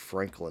Dr.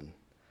 Franklin.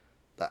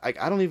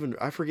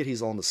 I forget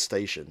he's on the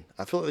station.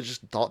 I feel like they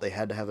just thought they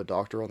had to have a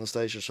doctor on the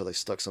station, so they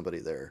stuck somebody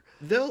there.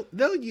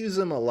 They'll use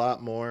him a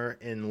lot more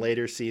in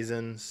later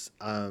seasons.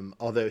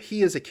 Although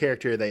he is a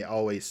character they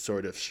always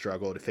sort of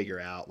struggle to figure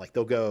out. Like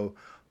they'll go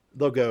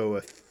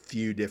a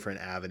few different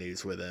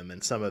avenues with him,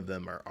 and some of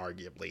them are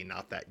arguably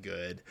not that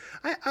good.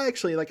 I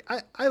actually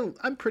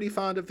I'm pretty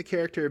fond of the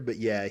character, but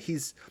yeah,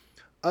 he's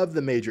of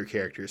the major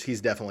characters, he's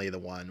definitely the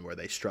one where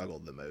they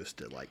struggled the most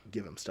to like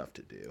give him stuff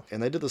to do.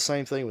 And they did the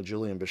same thing with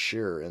Julian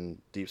Bashir in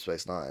Deep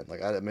Space Nine.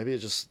 Like maybe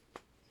there's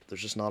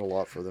just not a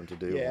lot for them to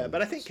do. Yeah,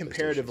 but I think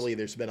comparatively,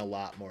 there's been a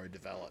lot more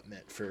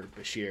development for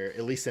Bashir,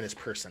 at least in his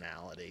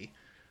personality,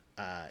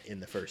 in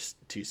the first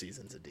 2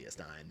 seasons of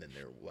DS9 than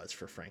there was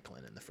for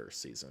Franklin in the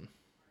first season.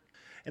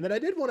 And then I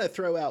did want to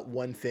throw out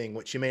one thing,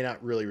 which you may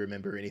not really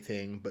remember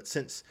anything, but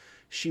since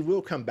she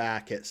will come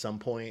back at some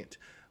point,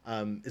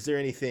 is there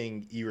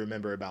anything you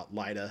remember about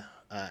Lyda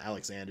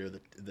Alexander,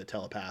 the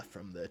telepath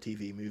from the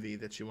TV movie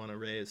that you want to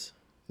raise?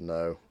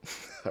 No,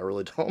 I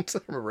really don't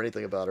remember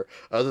anything about her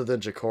other than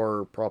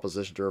Jakar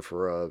propositioned her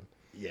for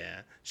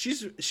Yeah,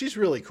 she's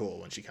really cool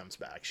when she comes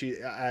back.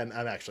 I'm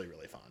actually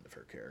really fond of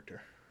her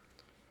character.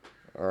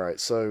 All right,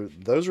 so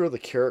those are the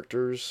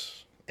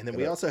characters. And then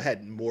we also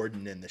had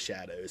Morden in the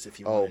Shadows, if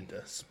you wanted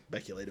to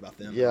speculate about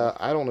them. Yeah,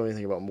 I don't know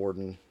anything about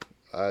Morden,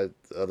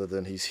 other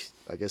than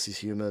I guess he's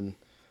human,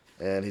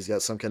 and he's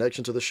got some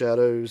connection to the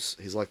Shadows.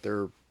 He's like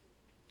their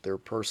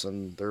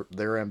person,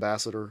 their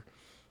ambassador.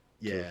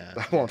 to Yeah,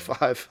 Babylon yeah.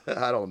 5.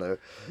 I don't know.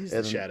 He's the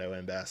And shadow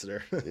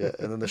ambassador. yeah,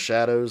 and then the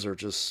shadows are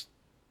just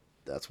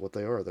that's what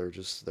they are.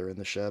 They're in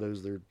the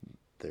shadows.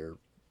 They're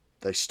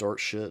they start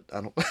shit.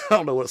 I don't I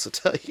don't know what else to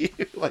tell you.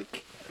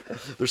 Like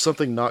there's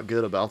something not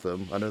good about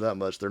them. I know that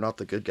much. They're not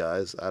the good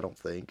guys, I don't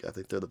think. I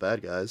think they're the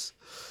bad guys.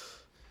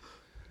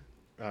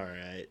 All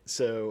right.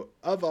 So,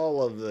 of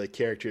all of the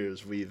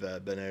characters we've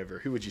been over,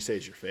 who would you say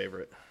is your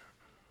favorite?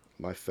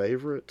 My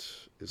favorite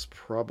is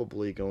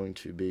probably going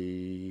to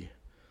be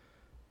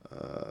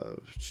uh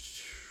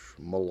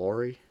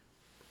Mallory.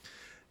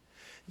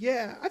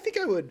 Yeah, I think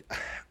I would.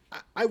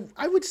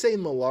 I would say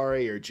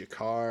Malari or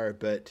Jakar,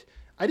 but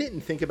I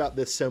didn't think about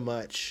this so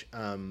much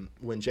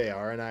when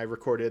Jr. and I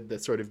recorded the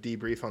sort of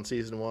debrief on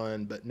season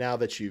one. But now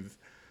that you've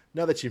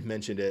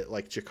mentioned it,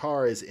 like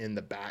Jakar is in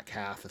the back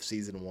half of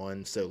season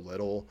one so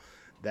little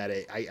that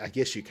I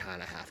guess you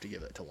kind of have to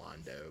give it to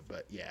Londo.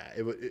 But yeah,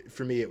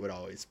 for me it would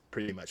always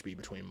pretty much be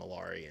between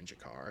Malari and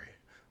Jakar,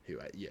 who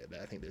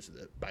I think those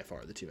are by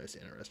far the two most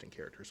interesting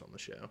characters on the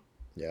show.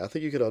 Yeah, I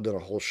think you could have done a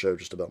whole show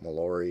just about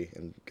Mallory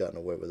and gotten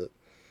away with it.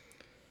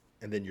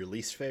 And then your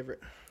least favorite?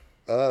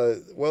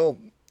 Well,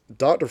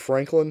 Dr.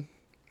 Franklin,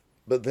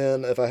 but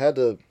then if I had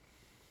to,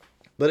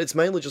 but it's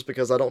mainly just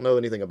because I don't know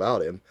anything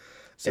about him.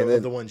 So And of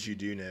then, the ones you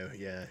do know,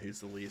 yeah,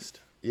 who's the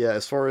least? yeah,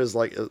 as far as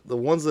like the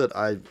ones that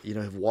I,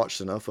 have watched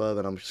enough of,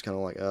 and I'm just kind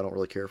of like, I don't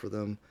really care for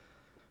them.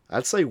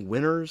 I'd say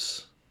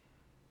Winners,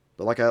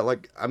 but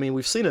I mean,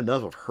 we've seen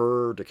enough of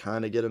her to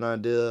kind of get an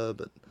idea,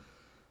 but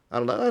I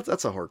don't know.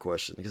 That's a hard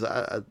question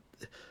because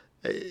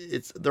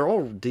they're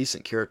all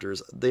decent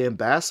characters. The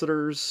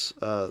ambassadors,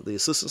 the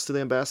assistants to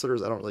the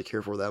ambassadors, I don't really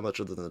care for that much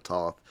other than the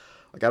Toth.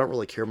 Like I don't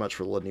really care much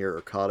for Lanier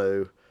or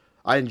Kato.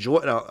 I enjoy.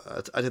 No,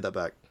 I take that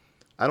back.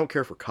 I don't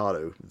care for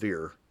Kato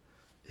Veer.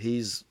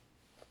 He's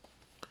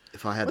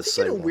if I had I to think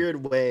say in a one.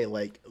 weird way,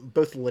 like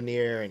both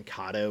Lanier and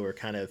Kato are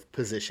kind of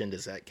positioned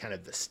as that kind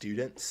of the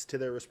students to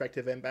their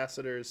respective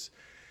ambassadors.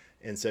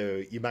 And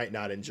so you might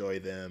not enjoy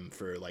them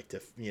for like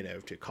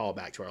to call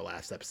back to our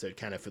last episode,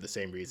 kind of for the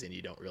same reason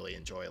you don't really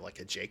enjoy like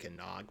a Jake and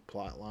Nog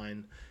plot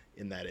line,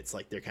 in that it's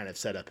like they're kind of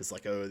set up as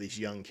like, oh, these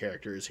young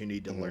characters who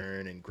need to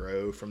learn and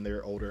grow from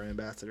their older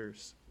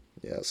ambassadors.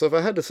 Yeah. So if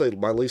I had to say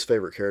my least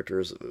favorite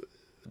characters,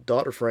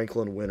 Dr.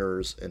 Franklin,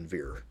 Winners, and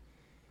Veer.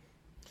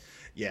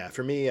 Yeah,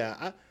 for me,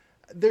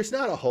 there's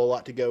not a whole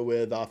lot to go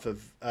with off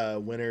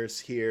of Winners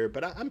here,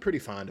 but I'm pretty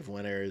fond of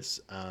Winners.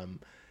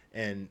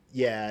 And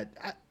yeah,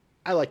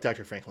 I like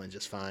Dr. Franklin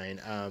just fine.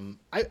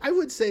 I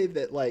would say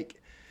that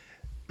like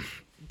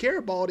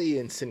Garibaldi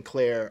and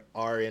Sinclair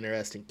are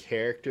interesting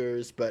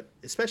characters, but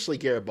especially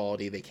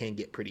Garibaldi, they can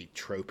get pretty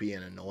tropey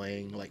and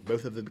annoying. Like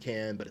both of them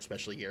can, but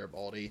especially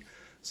Garibaldi.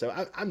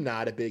 So I'm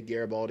not a big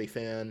Garibaldi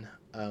fan.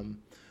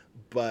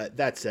 But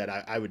that said,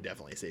 I would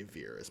definitely say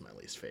Veer is my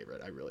least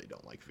favorite. I really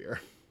don't like Veer.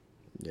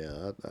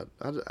 Yeah,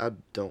 I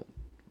don't.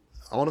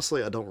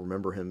 Honestly, I don't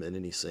remember him in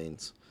any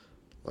scenes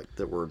like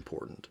that were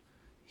important.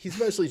 He's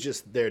mostly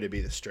just there to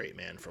be the straight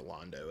man for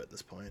Londo at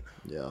this point.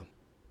 Yeah.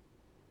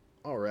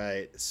 All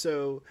right,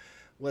 so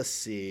let's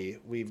see.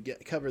 We've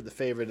covered the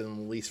favorite and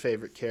the least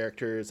favorite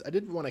characters. I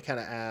did want to kind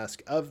of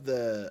ask of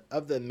the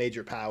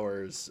major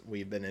powers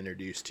we've been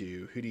introduced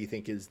to, who do you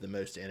think is the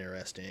most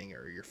interesting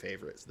or your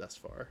favorites thus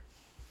far?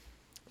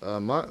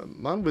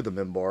 Mine with the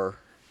Minbar.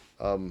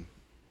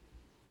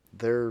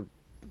 They're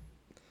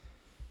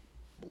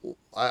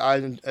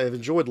I've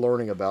enjoyed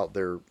learning about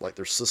their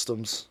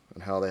systems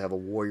and how they have a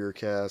warrior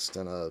caste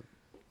and a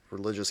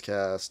religious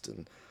caste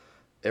and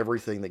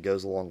everything that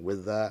goes along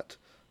with that.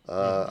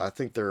 I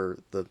think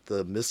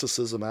the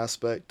mysticism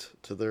aspect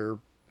to their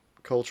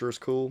culture is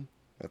cool.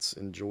 That's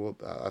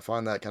enjoyable. I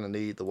find that kind of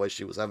neat. The way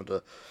she was having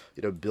to,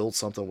 build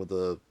something with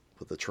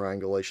the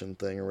triangulation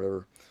thing or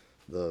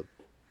whatever.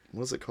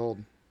 What's it called?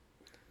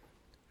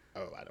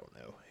 Oh, I don't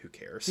know. Who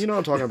cares? You know what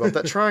I'm talking about?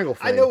 That triangle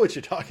thing. I know what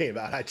you're talking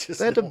about. I just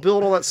They had to don't-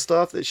 build all that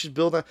stuff that she's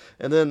building,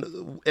 and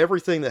then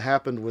everything that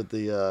happened with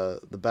the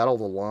Battle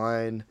of the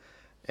Line,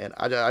 and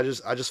I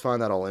just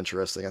find that all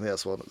interesting. I think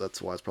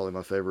that's why it's probably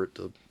my favorite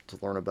to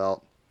learn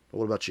about.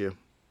 What about you?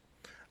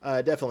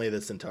 Definitely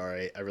the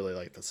Centauri. I really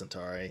like the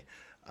Centauri.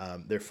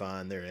 They're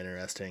fun. They're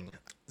interesting.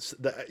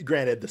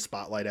 Granted, the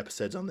spotlight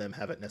episodes on them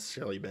haven't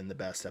necessarily been the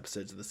best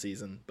episodes of the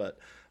season, but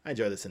I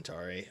enjoy the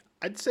Centauri.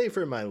 I'd say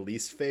for my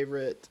least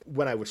favorite,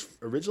 when I was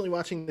originally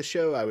watching the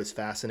show, I was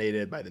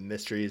fascinated by the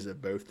mysteries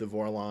of both the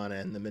Vorlon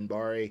and the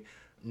Minbari.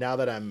 Now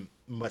that I'm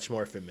much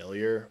more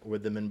familiar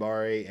with the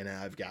Minbari and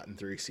I've gotten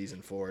through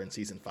season 4 and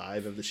season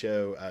 5 of the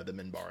show, the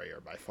Minbari are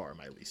by far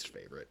my least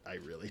favorite. I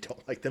really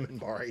don't like the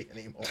Minbari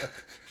anymore.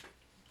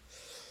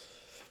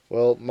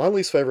 Well, my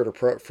least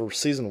favorite for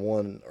season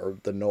 1 are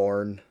the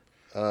Norn.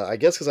 I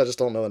guess because I just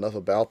don't know enough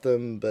about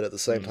them, but at the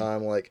same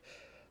time, like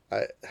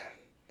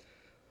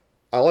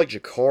I like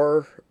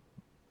Jakar,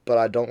 but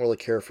I don't really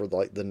care for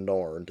like the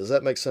Norn. Does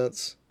that make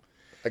sense?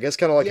 I guess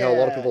kind of like how a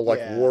lot of people like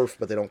Yeah. Worf,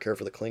 but they don't care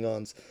for the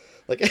Klingons.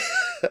 Like,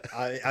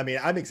 I mean,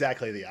 I'm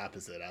exactly the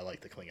opposite. I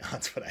like the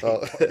Klingons, but I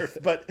Oh. hate Worf.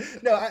 But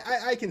no,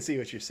 I can see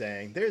what you're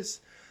saying.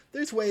 There's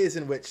there's ways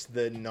in which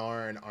the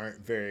Narn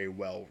aren't very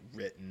well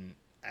written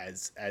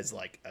as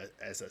like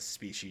as a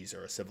species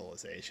or a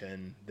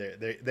civilization.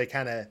 They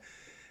kind of,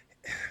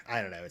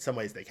 I don't know. In some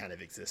ways, they kind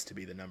of exist to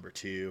be the number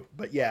two.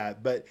 But yeah,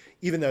 but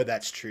even though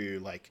that's true,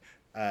 like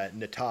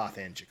Natoth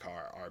and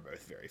Jakar are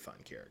both very fun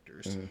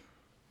characters. Mm-hmm.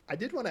 I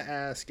did want to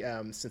ask,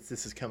 since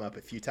this has come up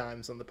a few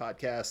times on the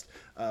podcast,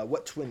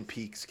 what Twin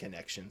Peaks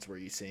connections were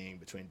you seeing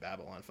between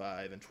Babylon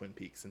 5 and Twin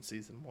Peaks in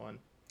season 1?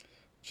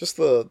 Just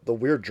the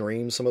weird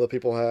dreams some of the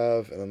people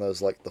have, and then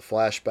those like the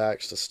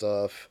flashbacks to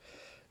stuff,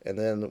 and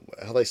then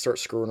how they start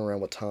screwing around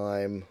with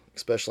time,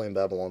 especially in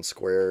Babylon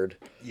Squared.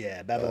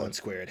 Yeah, Babylon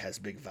Squared has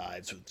big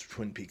vibes with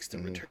Twin Peaks: The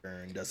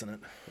Return, doesn't it?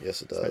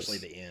 Yes, it does. Especially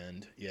the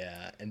end.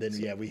 Yeah, and then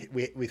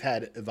we've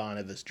had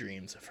Ivanova's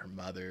dreams of her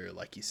mother,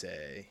 like you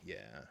say.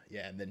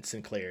 Yeah, and then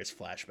Sinclair's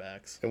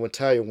flashbacks. And when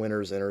Talia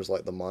Winters enters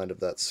like the mind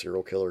of that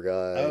serial killer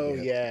guy. Oh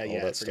yeah,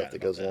 all that stuff that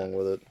goes along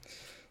with it.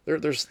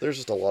 There's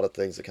just a lot of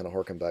things that kind of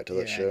harken back to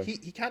that show.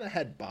 He kind of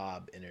had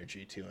Bob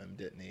energy to him,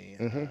 didn't he?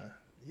 Mm-hmm.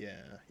 Yeah.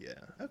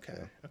 Okay.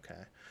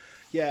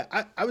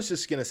 Yeah, I was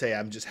just gonna say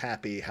I'm just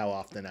happy how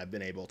often I've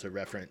been able to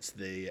reference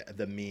the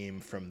meme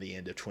from the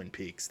end of Twin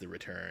Peaks: The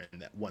Return,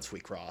 that once we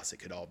cross, it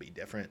could all be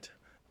different.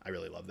 I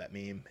really love that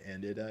meme,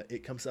 and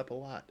it comes up a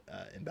lot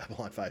in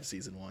Babylon 5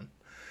 season 1.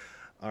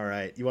 All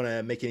right, you want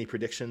to make any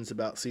predictions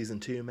about season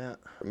 2, Matt?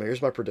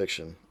 Here's my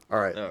prediction. All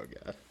right. Oh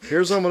god.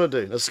 Here's what I'm gonna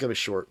do. This is gonna be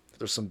short.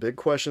 There's some big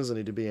questions that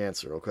need to be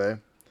answered. Okay.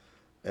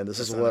 And this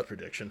is what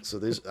prediction. So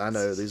these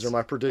are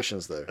my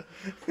predictions though.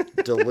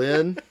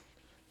 Delenn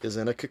is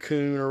in a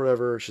cocoon or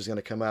whatever. She's going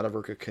to come out of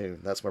her cocoon.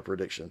 That's my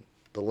prediction.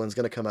 Delenn's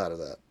going to come out of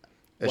that,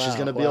 and she's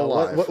going to be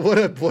alive.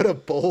 What a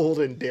bold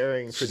and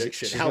daring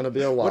prediction. She's going to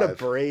be alive. What a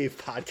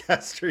brave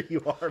podcaster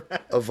you are,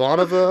 Matt.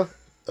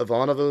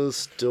 Ivanova's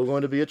still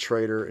going to be a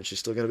traitor, and she's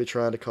still going to be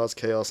trying to cause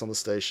chaos on the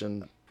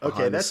station.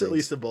 Okay, that's at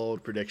least a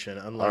bold prediction.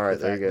 Unlike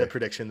the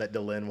prediction that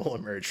Delenn will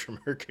emerge from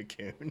her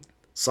cocoon.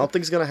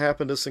 Something's going to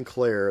happen to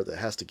Sinclair that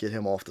has to get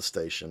him off the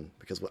station,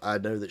 because I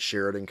know that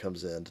Sheridan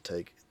comes in to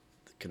take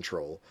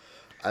control.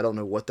 I don't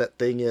know what that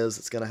thing is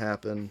that's going to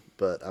happen,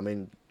 but I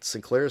mean,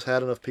 Sinclair's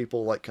had enough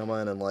people like come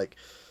in and like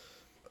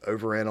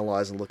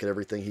overanalyze and look at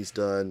everything he's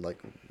done, like,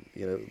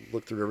 you know,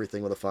 look through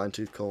everything with a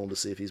fine-tooth comb to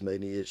see if he's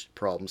made any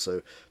problems.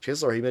 So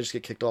chances are he may just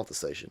get kicked off the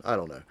station. I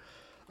don't know.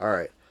 All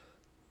right.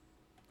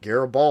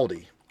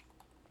 Garibaldi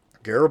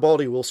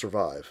will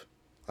survive.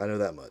 I know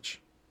that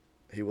much.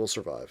 He will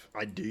survive.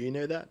 Do you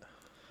know that?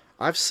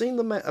 I've seen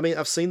the man.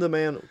 I've seen the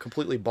man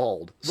completely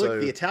bald.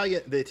 Look,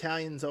 the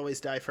Italians always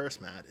die first,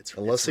 Matt. It's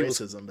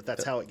racism, but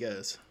that's how it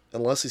goes.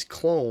 Unless he's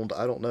cloned,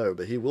 I don't know,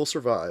 but he will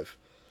survive.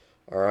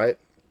 All right.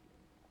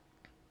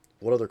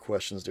 What other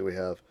questions do we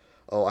have?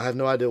 Oh, I have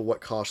no idea what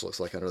Kosh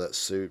looks like under that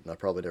suit, and I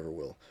probably never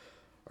will.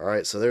 All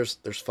right, so there's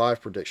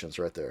 5 predictions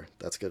right there.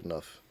 That's good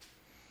enough.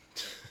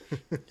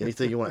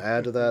 Anything you want to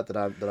add to that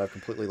I've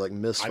completely like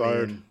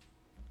misfired? I mean,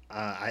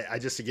 I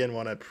just again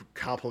want to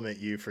compliment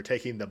you for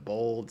taking the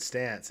bold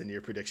stance in your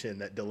prediction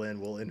that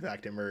Delenn will in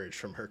fact emerge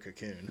from her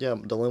cocoon. Yeah,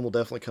 Delenn will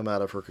definitely come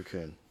out of her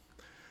cocoon.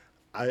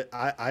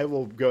 I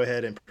will go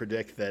ahead and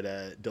predict that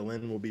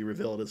Delenn will be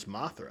revealed as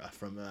Mothra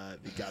from the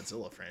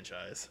Godzilla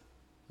franchise.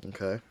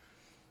 Okay.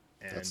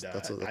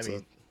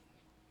 And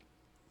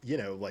you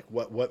know, like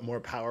what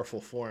more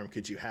powerful form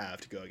could you have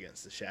to go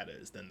against the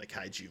shadows than the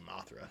kaiju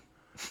Mothra?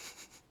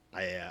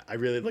 I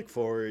really look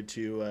forward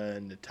to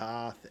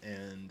Natoth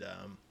and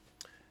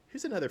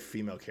who's another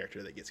female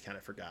character that gets kind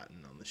of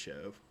forgotten on the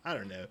show? I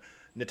don't know.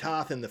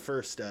 Natoth and the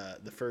first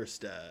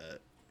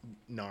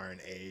Narn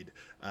aide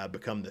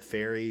become the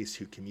fairies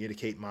who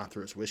communicate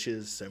Mothra's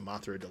wishes. So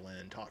Mothra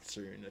Delenn talks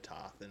through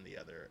Natoth and the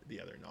other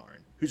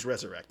Narn, who's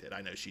resurrected.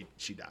 I know she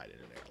died in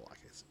an airlock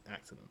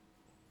accident.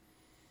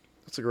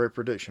 That's a great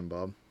prediction,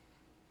 Bob.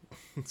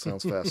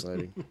 Sounds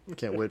fascinating.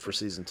 Can't wait for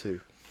season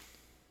 2.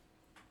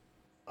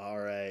 All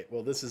right.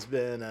 Well, this has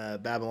been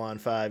Babylon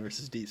 5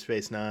 versus Deep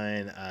Space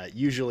Nine.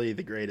 Usually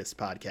the greatest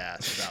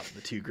podcast about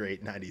the 2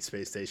 great 90s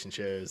space station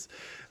shows.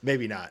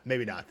 Maybe not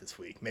this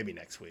week. Maybe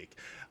next week.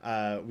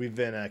 We've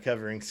been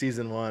covering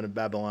season 1 of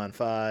Babylon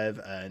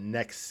 5.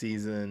 Next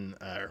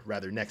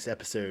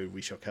episode,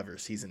 we shall cover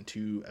season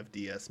 2 of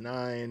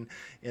DS9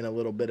 in a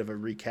little bit of a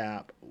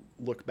recap,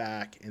 look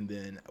back, and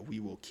then we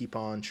will keep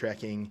on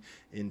trekking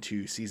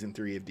into season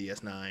 3 of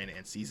DS9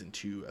 and season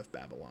 2 of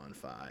Babylon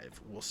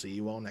 5. We'll see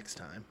you all next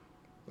time.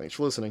 Thanks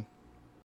for listening.